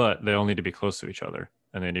 but they all need to be close to each other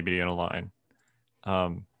and they need to be in a line.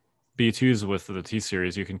 B2s with the T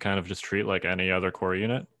series, you can kind of just treat like any other core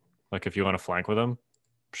unit. Like if you want to flank with them,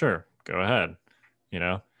 sure, go ahead.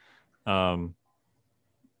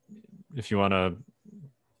 If you want to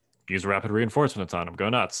use rapid reinforcements on them, go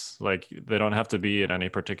nuts. Like they don't have to be in any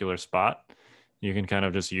particular spot. You can kind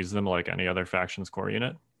of just use them like any other faction's core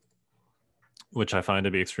unit, which I find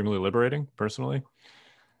to be extremely liberating personally.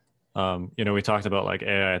 We talked about like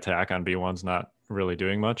AI attack on B1s not really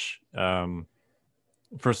doing much.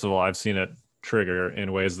 First of all, I've seen it trigger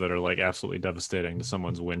in ways that are like absolutely devastating to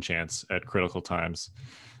someone's win chance at critical times.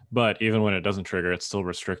 But even when it doesn't trigger, it's still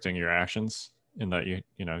restricting your actions in that you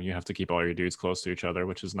have to keep all your dudes close to each other,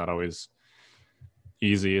 which is not always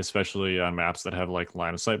easy, especially on maps that have like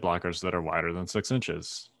line of sight blockers that are wider than 6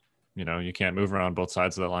 inches. You can't move around both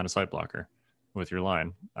sides of that line of sight blocker with your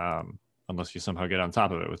line unless you somehow get on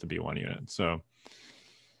top of it with the B1 unit. So,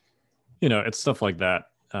 it's stuff like that.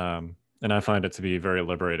 And I find it to be very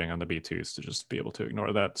liberating on the B2s to just be able to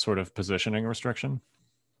ignore that sort of positioning restriction.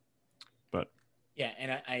 But yeah,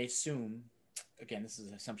 and I assume, again, this is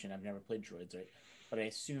an assumption, I've never played droids, right? But I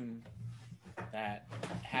assume that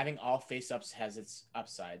having all face-ups has its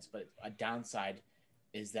upsides, but a downside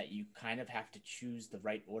is that you kind of have to choose the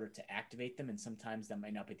right order to activate them, and sometimes that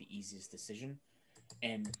might not be the easiest decision.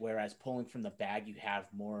 And whereas pulling from the bag, you have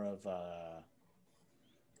more of a...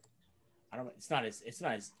 it's not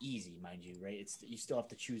as easy, mind you, right? You still have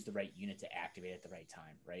to choose the right unit to activate at the right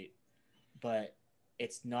time, right? But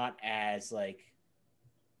it's not as like,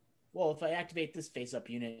 well, if I activate this face-up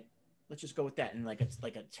unit, let's just go with that. And like it's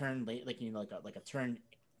like a turn late, like like a turn,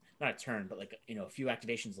 not a turn, but like a few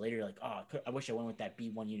activations later, you're like, oh, I wish I went with that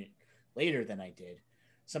B1 unit later than I did,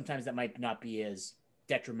 sometimes that might not be as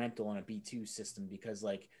detrimental on a B2 system because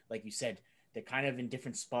like you said, they're kind of in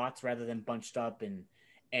different spots rather than bunched up,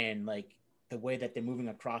 and like the way that they're moving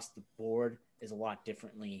across the board is a lot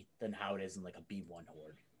differently than how it is in like a B1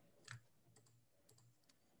 horde.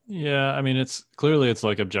 Yeah, I mean, it's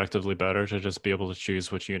like objectively better to just be able to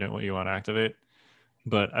choose which unit what you want to activate.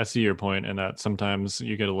 But I see your point in that sometimes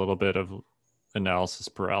you get a little bit of analysis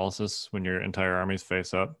paralysis when your entire armies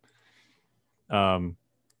face up.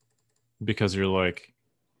 Because you're like,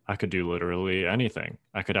 I could do literally anything.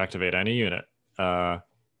 I could activate any unit.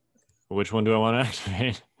 Which one do I want to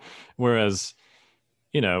activate? Whereas,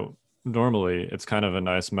 normally it's kind of a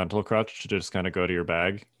nice mental crutch to just kind of go to your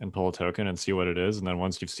bag and pull a token and see what it is. And then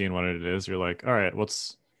once you've seen what it is, you're like, all right,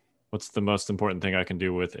 what's the most important thing I can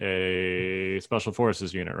do with a special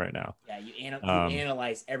forces unit right now? Yeah, you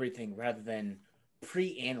analyze everything rather than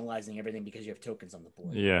pre-analyzing everything because you have tokens on the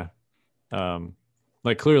board. Yeah.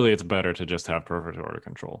 Like clearly it's better to just have perfect order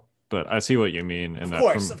control. But I see what you mean in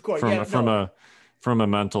Of course. From a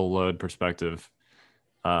mental load perspective.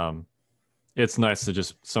 It's nice to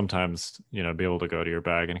just sometimes, be able to go to your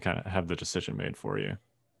bag and kind of have the decision made for you.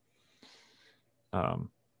 I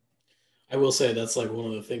will say that's like one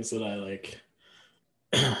of the things that I like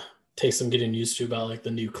take some getting used to about like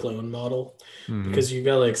the new clone model, because you've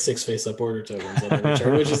got like 6 face-up order tokens on every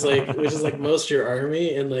turn, which is like most of your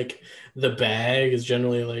army, and like the bag is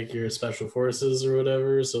generally like your special forces or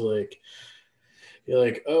whatever. So like you're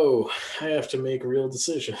like, oh, I have to make real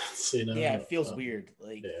decisions, Yeah, it feels weird.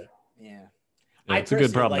 Like yeah. It's a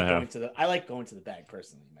good problem to have. I like going to the bag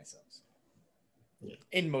personally myself. So. Yeah.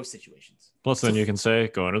 In most situations. Plus, then you can say,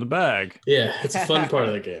 go into the bag. Yeah, it's a fun part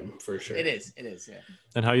of the game, for sure. It is, yeah.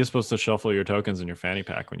 And how are you supposed to shuffle your tokens in your fanny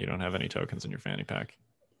pack when you don't have any tokens in your fanny pack?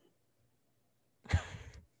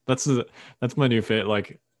 That's my new fit.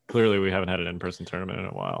 Like, clearly we haven't had an in-person tournament in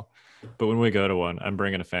a while. But when we go to one, I'm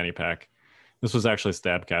bringing a fanny pack. This was actually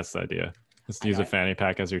Stabcast's idea. Is to use a fanny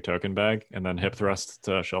pack as your token bag and then hip thrust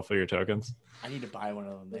to shuffle your tokens. I need to buy one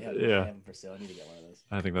of them. They have them for sale. I need to get one of those.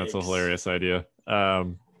 I think that's a hilarious idea.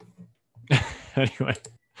 Anyway,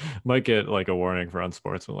 might get like a warning for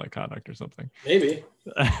unsportsmanlike conduct or something. Maybe.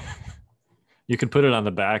 You could put it on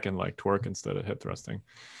the back and like twerk instead of hip thrusting.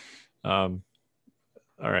 All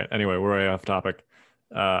right. Anyway, we're way off topic.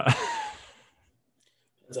 That's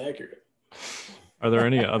accurate. Are there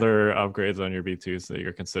any other upgrades on your B2s that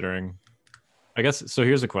you're considering? I guess, so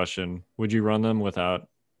here's a question. Would you run them without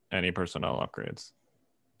any personnel upgrades?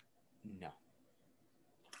 No.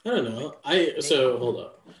 I don't know. So hold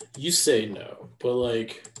up. You say no, but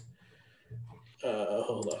like,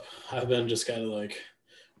 hold up. I've been just kind of like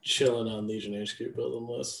chilling on Legion HQ building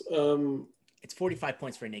list. It's 45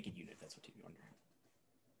 points for a naked unit. That's what you're wondering.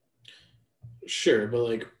 Sure, but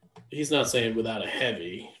like, he's not saying without a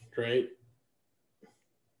heavy, right?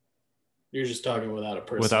 You're just talking without a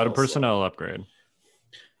personnel upgrade.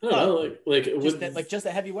 I don't know, like just a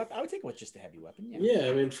heavy weapon. I would take it with just a heavy weapon. Yeah,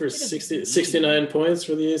 I mean, for 69 points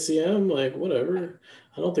for the ACM, like whatever.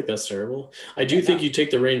 I don't think that's terrible. I do think you take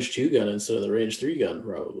the range 2 gun instead of the range 3 gun,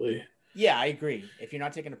 probably. Yeah, I agree. If you're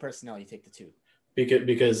not taking a personnel, you take the 2.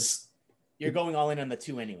 Because you're going all in on the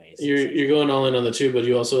 2 anyways. You're going all in on the 2, but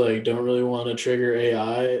you also like don't really want to trigger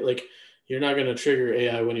AI. Like you're not going to trigger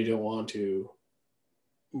AI when you don't want to.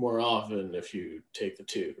 More often if you take the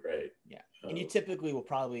 2, right? Yeah. And you typically will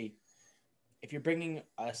probably, if you're bringing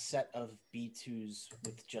a set of B2s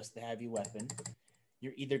with just the heavy weapon,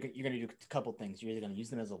 you're going to do a couple things. You're either going to use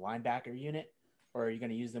them as a linebacker unit, or you're going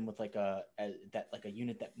to use them with like a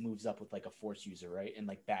unit that moves up with like a force user, right? And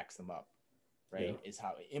like backs them up, right?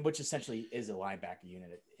 Yeah. Which essentially is a linebacker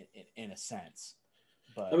unit in a sense.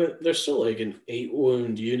 But I mean, there's still like an 8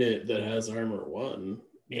 wound unit that has armor 1.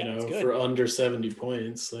 For under 70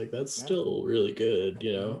 points, like that's still really good,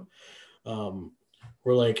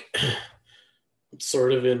 We're like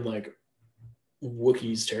sort of in like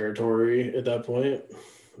Wookiees territory at that point,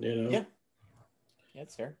 Yeah,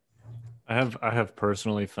 it's fair. I have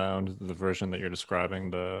personally found the version that you're describing,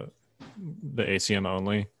 the ACM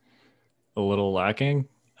only, a little lacking.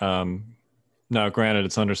 Now granted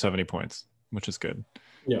it's under 70 points, which is good.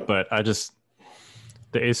 Yeah. But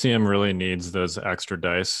the ACM really needs those extra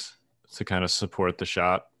dice to kind of support the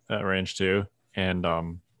shot at range 2. And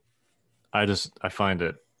I find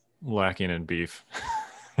it lacking in beef,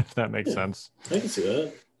 if that makes sense. I can see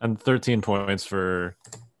that. And 13 points for,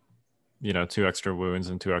 2 extra wounds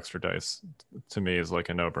and 2 extra dice, to me is like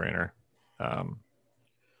a no-brainer.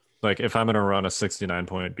 Like if I'm going to run a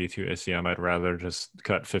 69-point B2 ACM, I'd rather just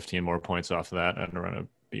cut 15 more points off of that and run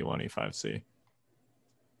a B1 E5C.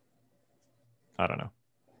 I don't know.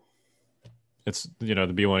 it's the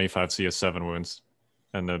B1E5C is 7 wounds,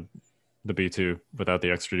 and the B2 without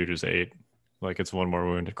the extra dude is 8. Like it's 1 more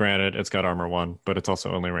wound. Granted, it's got armor 1, but it's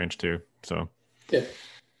also only range 2. So yeah,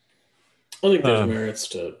 I think there's merits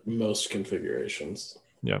to most configurations.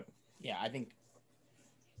 Yep. Yeah, I think,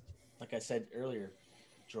 like I said earlier,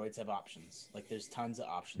 droids have options. Like there's tons of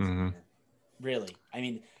options in here. Really, I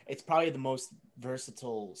mean, it's probably the most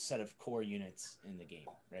versatile set of core units in the game,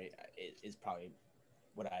 right? It is probably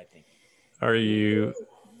what I think. Are you?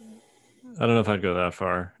 I don't know if I'd go that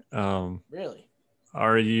far. Really?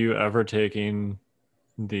 Are you ever taking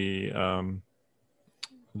the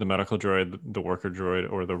medical droid, the worker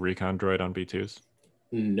droid, or the recon droid on B2s?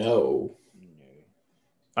 No.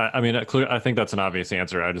 I mean, I think that's an obvious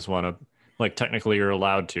answer. I just want to, like, technically you're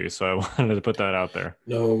allowed to, so I wanted to put that out there.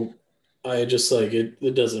 No, I just like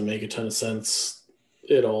it doesn't make a ton of sense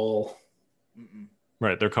at all.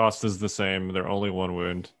 Right, their cost is the same. They're only 1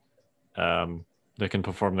 wound. They can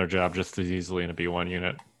perform their job just as easily in a B1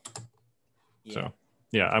 unit. Yeah. So,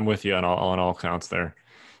 yeah, I'm with you on all counts there.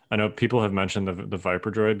 I know people have mentioned the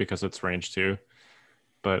Viper droid because it's range 2,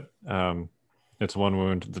 but it's 1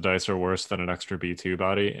 wound. The dice are worse than an extra B2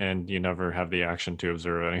 body, and you never have the action to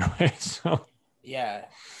observe anyway. So yeah,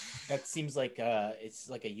 that seems like it's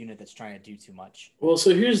like a unit that's trying to do too much. Well,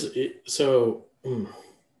 so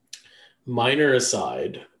minor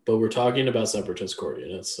aside, but we're talking about Separatist core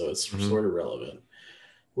units, so it's sort of relevant.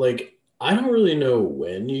 Like, I don't really know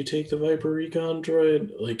when you take the Viper Recon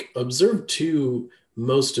droid. Like, Observe 2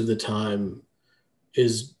 most of the time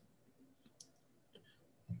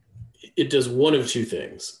it does one of 2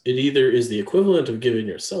 things. It either is the equivalent of giving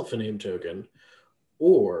yourself a name token,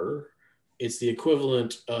 or it's the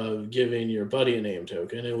equivalent of giving your buddy a name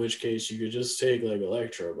token, in which case you could just take like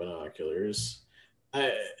electro binoculars.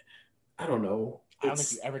 I don't know. I don't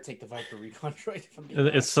think you ever take the Viper Recon droid.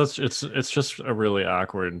 It's just a really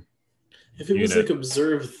awkward. If it was like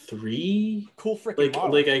Observe 3, cool freaking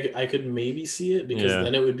model. Like I could maybe see it, because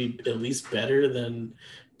then it would be at least better than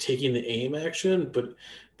taking the aim action, but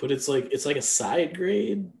it's like a side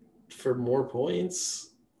grade for more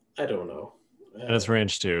points. I don't know. And it's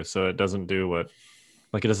range 2, so it doesn't do what,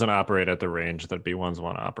 like, it doesn't operate at the range that B1s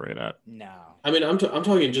want to operate at. No. I mean, I'm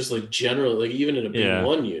talking just like generally, like even in a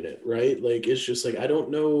B1 unit, right? Like it's just like I don't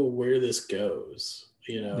know where this goes,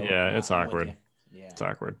 you know? Yeah, it's awkward. Yeah. It's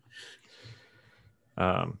awkward.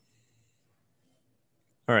 All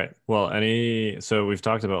right. Well, so we've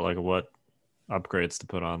talked about like what upgrades to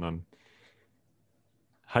put on them.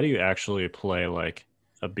 How do you actually play like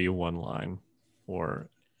a B1 line or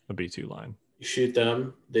a B2 line? You shoot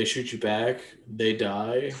them, they shoot you back, they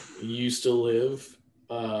die, you still live.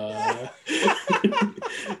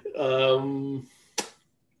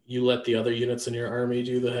 You let the other units in your army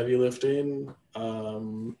do the heavy lifting. I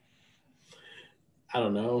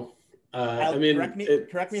don't know. I mean,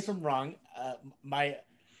 correct me if I'm wrong. My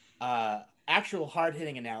actual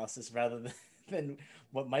hard-hitting analysis, rather than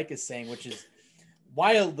what Mike is saying, which is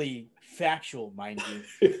wildly factual, mind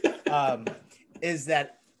you, is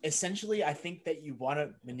that essentially I think that you want to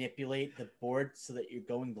manipulate the board so that you're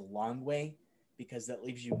going the long way, because that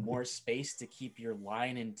leaves you more space to keep your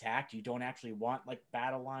line intact. You don't actually want like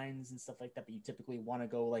battle lines and stuff like that, but you typically want to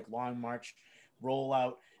go like long march, roll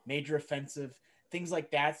out, major offensive, things like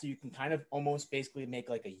that, so you can kind of almost basically make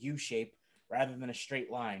like a U shape rather than a straight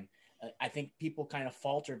line. I think people kind of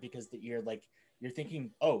falter because you're thinking,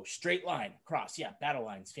 oh, straight line across, yeah, battle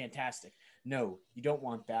lines, fantastic. No, you don't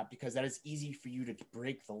want that, because that is easy for you to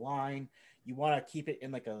break the line. You want to keep it in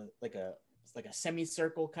like a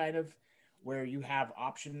semicircle kind of, where you have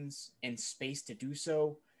options and space to do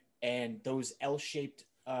so, and those L-shaped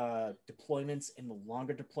deployments and the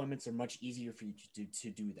longer deployments are much easier for you to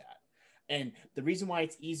do that. And the reason why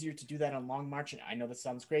it's easier to do that on Long March, and I know this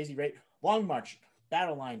sounds crazy, right? Long March,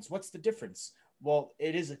 battle lines, what's the difference? Well,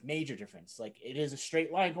 it is a major difference. Like, it is a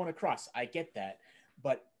straight line going across. I get that.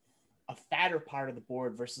 But a fatter part of the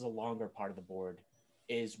board versus a longer part of the board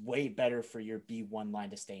is way better for your B1 line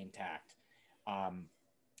to stay intact.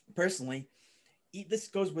 Personally, this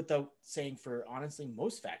goes without saying for honestly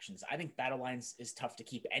most factions. I think battle lines is tough to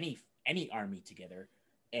keep any army together,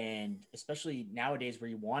 and especially nowadays where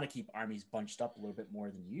you want to keep armies bunched up a little bit more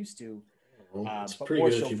than you used to. It's pretty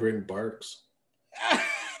good if you bring barks.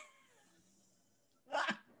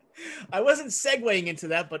 I wasn't segueing into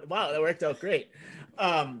that, but wow, that worked out great.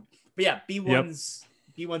 But yeah, B1s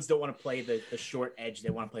don't want to play the short edge; they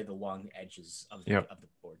want to play the long edges of the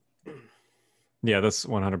board. Yeah, that's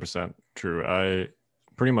 100% true. I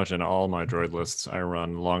pretty much in all my droid lists, I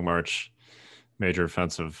run Long March, Major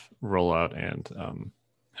Offensive, Rollout, and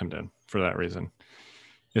Hemmed In for that reason.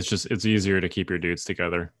 it's easier to keep your dudes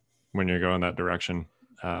together when you're going that direction.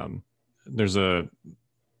 There's a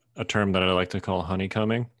term that I like to call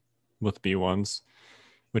honeycombing with B1s,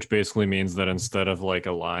 which basically means that instead of like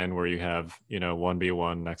a line where you have, one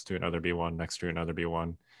B1 next to another B1 next to another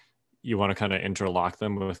B1, you want to kind of interlock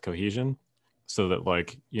them with cohesion, so that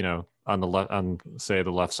like, on the left, on say the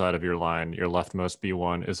left side of your line, your leftmost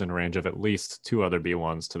B1 is in range of at least 2 other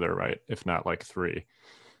B1s to their right, if not like 3,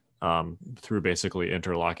 through basically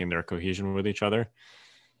interlocking their cohesion with each other.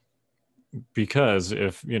 Because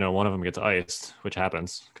if, one of them gets iced, which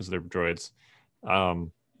happens because they're droids,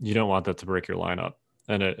 you don't want that to break your lineup.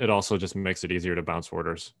 And it also just makes it easier to bounce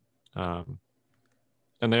orders. And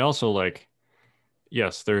they also, like,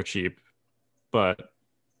 yes, they're cheap, but,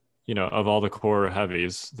 of all the core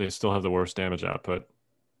heavies, they still have the worst damage output,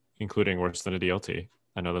 including worse than a DLT.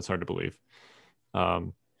 I know that's hard to believe.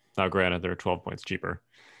 Now, granted, they're 12 points cheaper.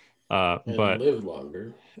 And but live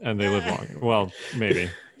longer. And they live longer. Well, maybe.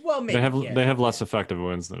 Well, maybe they have less effective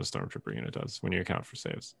wounds than a Stormtrooper unit does when you account for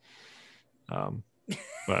saves.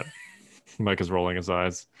 But Mike is rolling his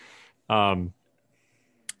eyes. But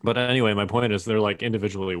anyway, my point is they're like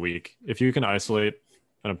individually weak. If you can isolate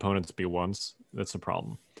an opponent's B1s, that's a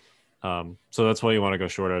problem. So that's why you want to go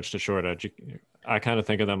short edge to short edge. I kind of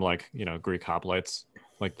think of them like, Greek hoplites,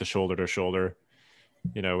 like the shoulder to shoulder,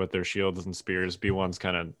 with their shields and spears. B1s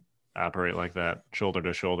kind of operate like that, shoulder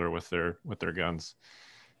to shoulder with their guns.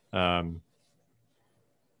 I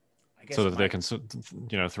guess so that they can,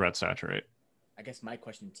 threat saturate. I guess my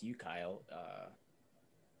question to you, Kyle,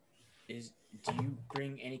 is do you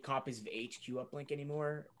bring any copies of HQ uplink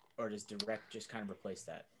anymore, or does direct just kind of replace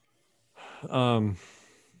that?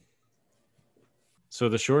 So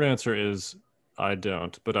the short answer is I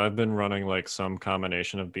don't, but I've been running like some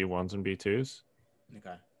combination of B1s and B2s.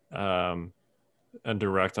 Okay. And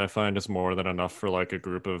direct I find is more than enough for like a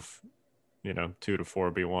group of, 2 to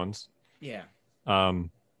 4 B1s. Yeah.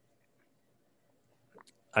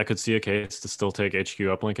 I could see a case to still take HQ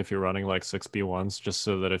uplink if you're running like 6 B1s, just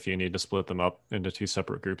so that if you need to split them up into 2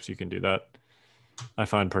 separate groups, you can do that. I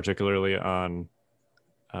find particularly on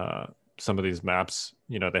some of these maps,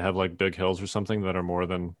 they have like big hills or something that are more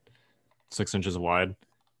than 6 inches wide,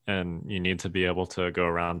 and you need to be able to go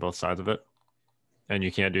around both sides of it. And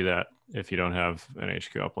you can't do that if you don't have an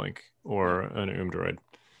HQ uplink or an droid.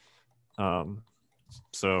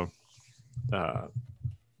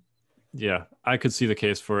 Yeah, I could see the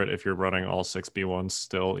case for it if you're running all 6 B1s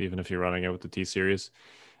still, even if you're running it with the T series.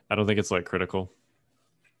 I don't think it's like critical.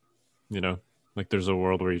 Like there's a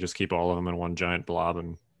world where you just keep all of them in one giant blob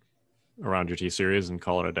and around your T series and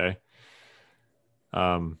call it a day.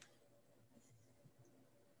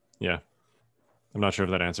 Yeah. I'm not sure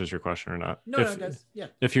if that answers your question or not. No, it does. Yeah.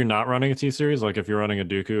 If you're not running a T series, like if you're running a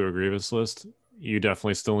Dooku or Grievous list, you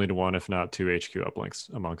definitely still need 1, if not 2 HQ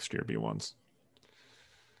uplinks amongst your B1s.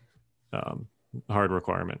 Hard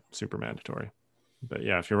requirement, super mandatory. But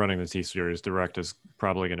yeah, if you're running the T series, direct is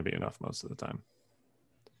probably going to be enough most of the time.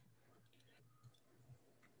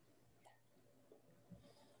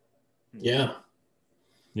 Yeah.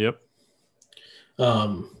 Yep.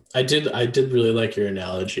 I did really like your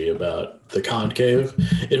analogy about the concave.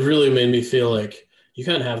 It really made me feel like you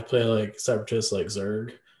kind of have to play like Separatists, like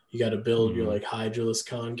Zerg. You got to build your like Hydralisk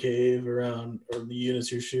concave around or the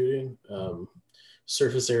units you're shooting.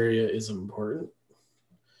 Surface area is important.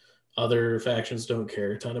 Other factions don't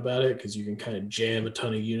care a ton about it because you can kind of jam a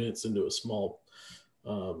ton of units into a small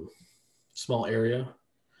area.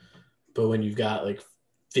 But when you've got like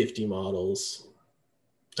 50 models,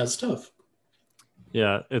 that's tough.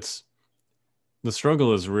 Yeah, the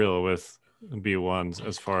struggle is real with B1s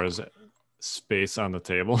as far as space on the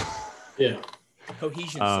table. Yeah.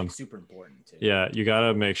 Cohesion is like super important too. Yeah, you got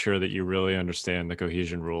to make sure that you really understand the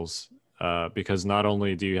cohesion rules, because not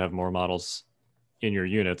only do you have more models in your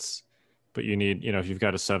units, but you need, if you've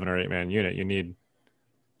got a 7 or 8 man unit, you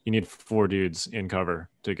need 4 dudes in cover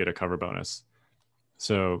to get a cover bonus.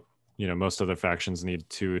 So, most other factions need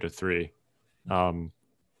 2 to 3.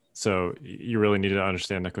 So you really need to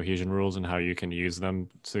understand the cohesion rules and how you can use them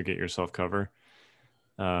to get yourself cover.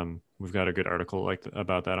 We've got a good article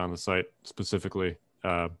about that on the site specifically,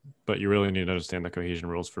 but you really need to understand the cohesion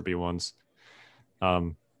rules for B1s.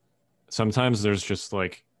 Sometimes there's just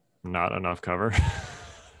like not enough cover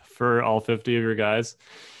for all 50 of your guys,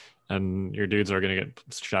 and your dudes are going to get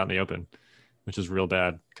shot in the open, which is real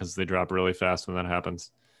bad because they drop really fast when that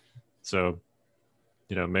happens. So,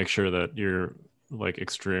 make sure that you're like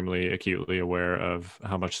extremely acutely aware of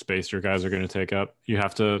how much space your guys are going to take up. You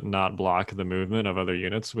have to not block the movement of other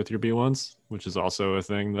units with your B1s, which is also a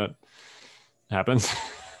thing that happens.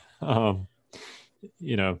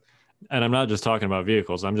 you know, and I'm not just talking about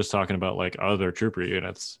vehicles. I'm just talking about like other trooper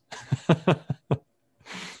units.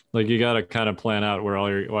 Like you got to kind of plan out why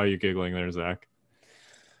are you giggling there, Zach?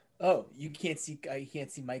 Oh, you can't see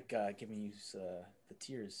Mike giving you the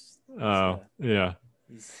tears. Yeah.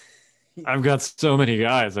 He's I've got so many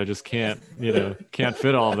guys. I just can't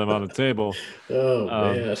fit all of them on the table. Oh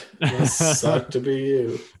man, must suck to be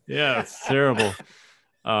you. Yeah, it's terrible.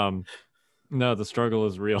 No, the struggle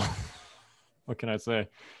is real. What can I say?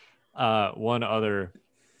 One other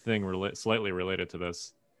thing slightly related to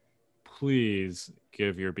this. Please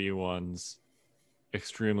give your B1s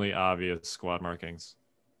extremely obvious squad markings.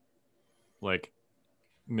 Like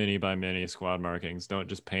mini by mini squad markings. Don't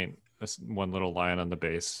just paint one little line on the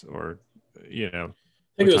base or, I think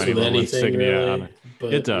it goes with anything really.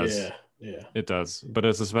 But it does. Yeah. It does. But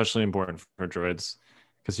it's especially important for droids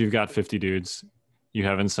because you've got 50 dudes. You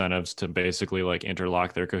have incentives to basically like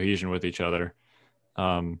interlock their cohesion with each other.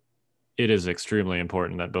 It is extremely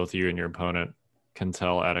important that both you and your opponent can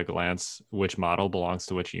tell at a glance which model belongs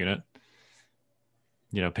to which unit.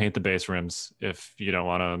 Paint the base rims if you don't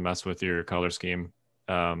want to mess with your color scheme.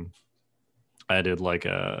 I did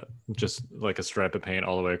just a stripe of paint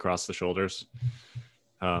all the way across the shoulders.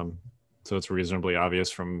 So it's reasonably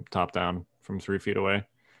obvious from top down from 3 feet away.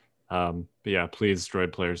 But yeah, please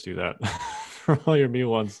droid players do that for all your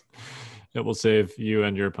B1s. It will save you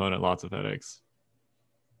and your opponent lots of headaches.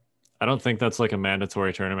 I don't think that's like a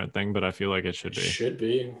mandatory tournament thing, but I feel like it should be. Should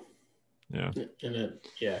be. Yeah.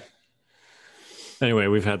 Yeah. Anyway,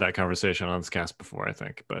 we've had that conversation on this cast before, I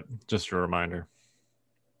think, but just a reminder.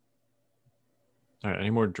 All right, any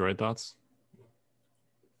more droid thoughts?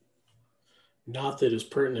 Not that is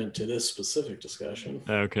pertinent to this specific discussion.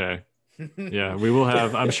 Okay. Yeah, we will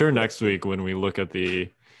have, I'm sure next week when we look at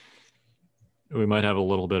we might have a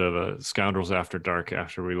little bit of a Scoundrels After Dark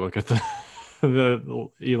after we look at the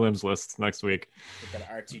elims lists next week. Look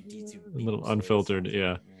at R2D2. A little unfiltered,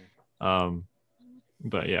 yeah.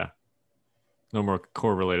 But yeah, no more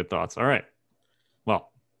core related thoughts. All right.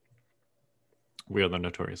 Well, we are the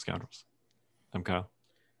Notorious Scoundrels. I'm Kyle.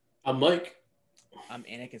 I'm Mike. I'm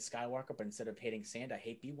Anakin Skywalker, but instead of hating sand, I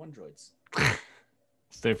hate B1 droids.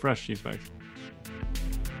 Stay fresh, cheese bags.